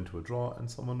will go into a draw, and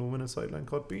someone will win a Sideline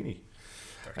Cut beanie.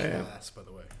 They're class, by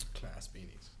the way. Class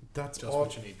beanies. That's just all.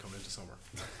 what you need coming into summer.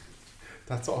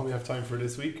 That's all we have time for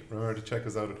this week. Remember to check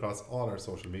us out across all our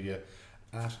social media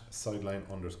at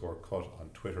sideline_cut on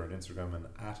Twitter and Instagram, and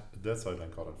at the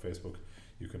Sideline Cut on Facebook.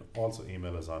 You can also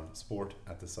email us on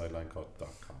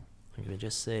sport@thesideline_cut.com. I'm going to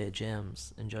just say,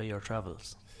 James, enjoy your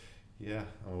travels. Yeah,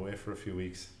 I'm away for a few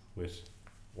weeks with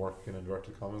work in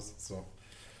inverted commas, so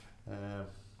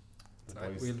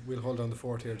We'll hold on the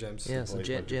fort here, James. Yeah, so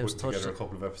James putting together touched a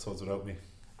couple of episodes without me.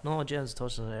 No, James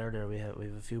touched on it earlier. We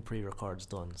have a few pre-records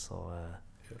done, so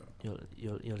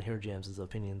you'll hear James's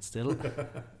opinion still.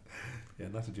 Yeah,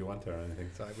 not that you want there or anything.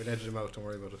 Sorry, we'll edit him out, don't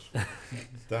worry about it.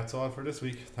 That's all for this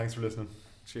week. Thanks for listening.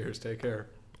 Cheers, take care.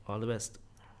 All the best.